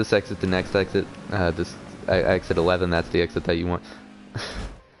 Not this exit, the next exit. This exit 11, that's the exit that you want.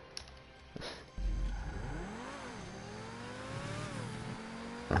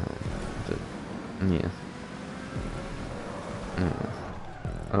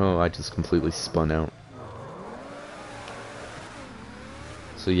 Oh, I just completely spun out.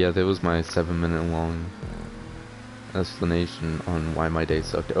 So yeah, that was my 7-minute long explanation on why my day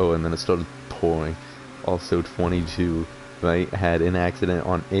sucked. Oh, and then it started pouring. Also 22, right, had an accident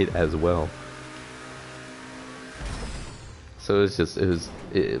on it as well. So it's just,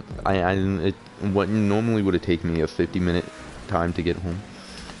 what normally would have taken me a 50-minute time to get home.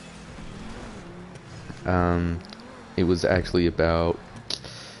 It was actually about,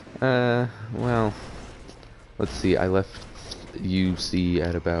 well, let's see, I left UC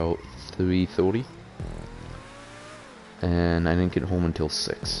at about 3:30, and I didn't get home until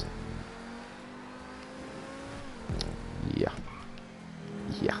 6. Yeah.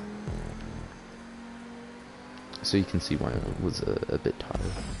 Yeah. So you can see why I was a bit tired.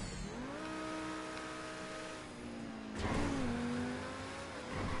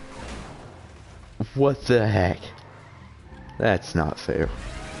 What the heck? That's not fair.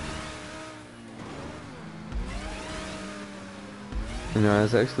 You know, I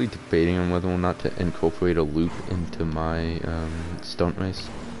was actually debating on whether or not to incorporate a loop into my stunt race.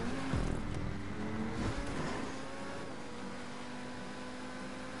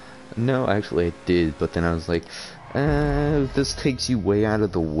 No, actually I did, but then I was like, this takes you way out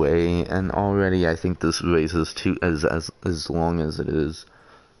of the way, and already I think this race is too as long as it is.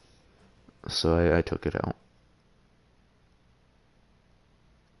 So I took it out.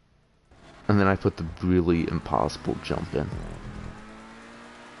 And then I put the really impossible jump in.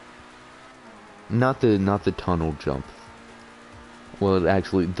 Not the tunnel jump. Well,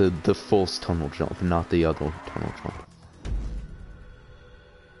 actually, the false tunnel jump, not the other tunnel jump.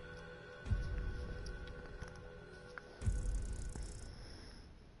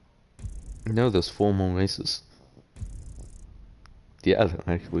 No, there's 4 more races. Yeah,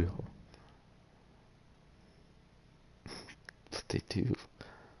 they're actually. But they do.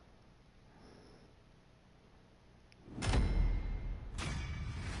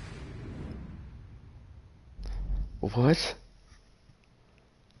 What?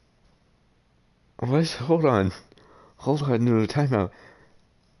 What? Hold on. Hold on, no, time out.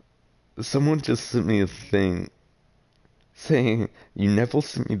 Someone just sent me a thing saying, you never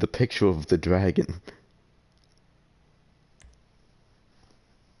sent me the picture of the dragon.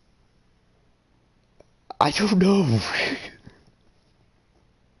 I don't know.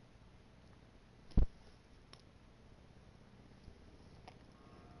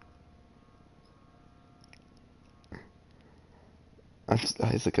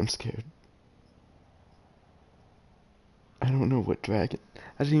 Isaac, I'm scared. I don't know what dragon.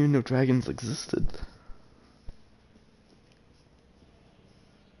 I didn't even know dragons existed.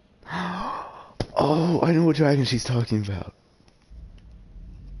 Oh, I know what dragon she's talking about.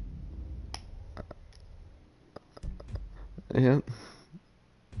 Yeah.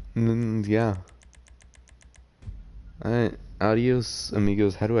 Yeah. Alright. Adios,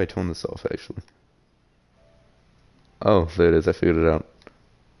 amigos. How do I turn this off, actually? Oh, there it is. I figured it out.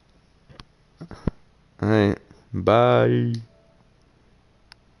 Alright. Bye.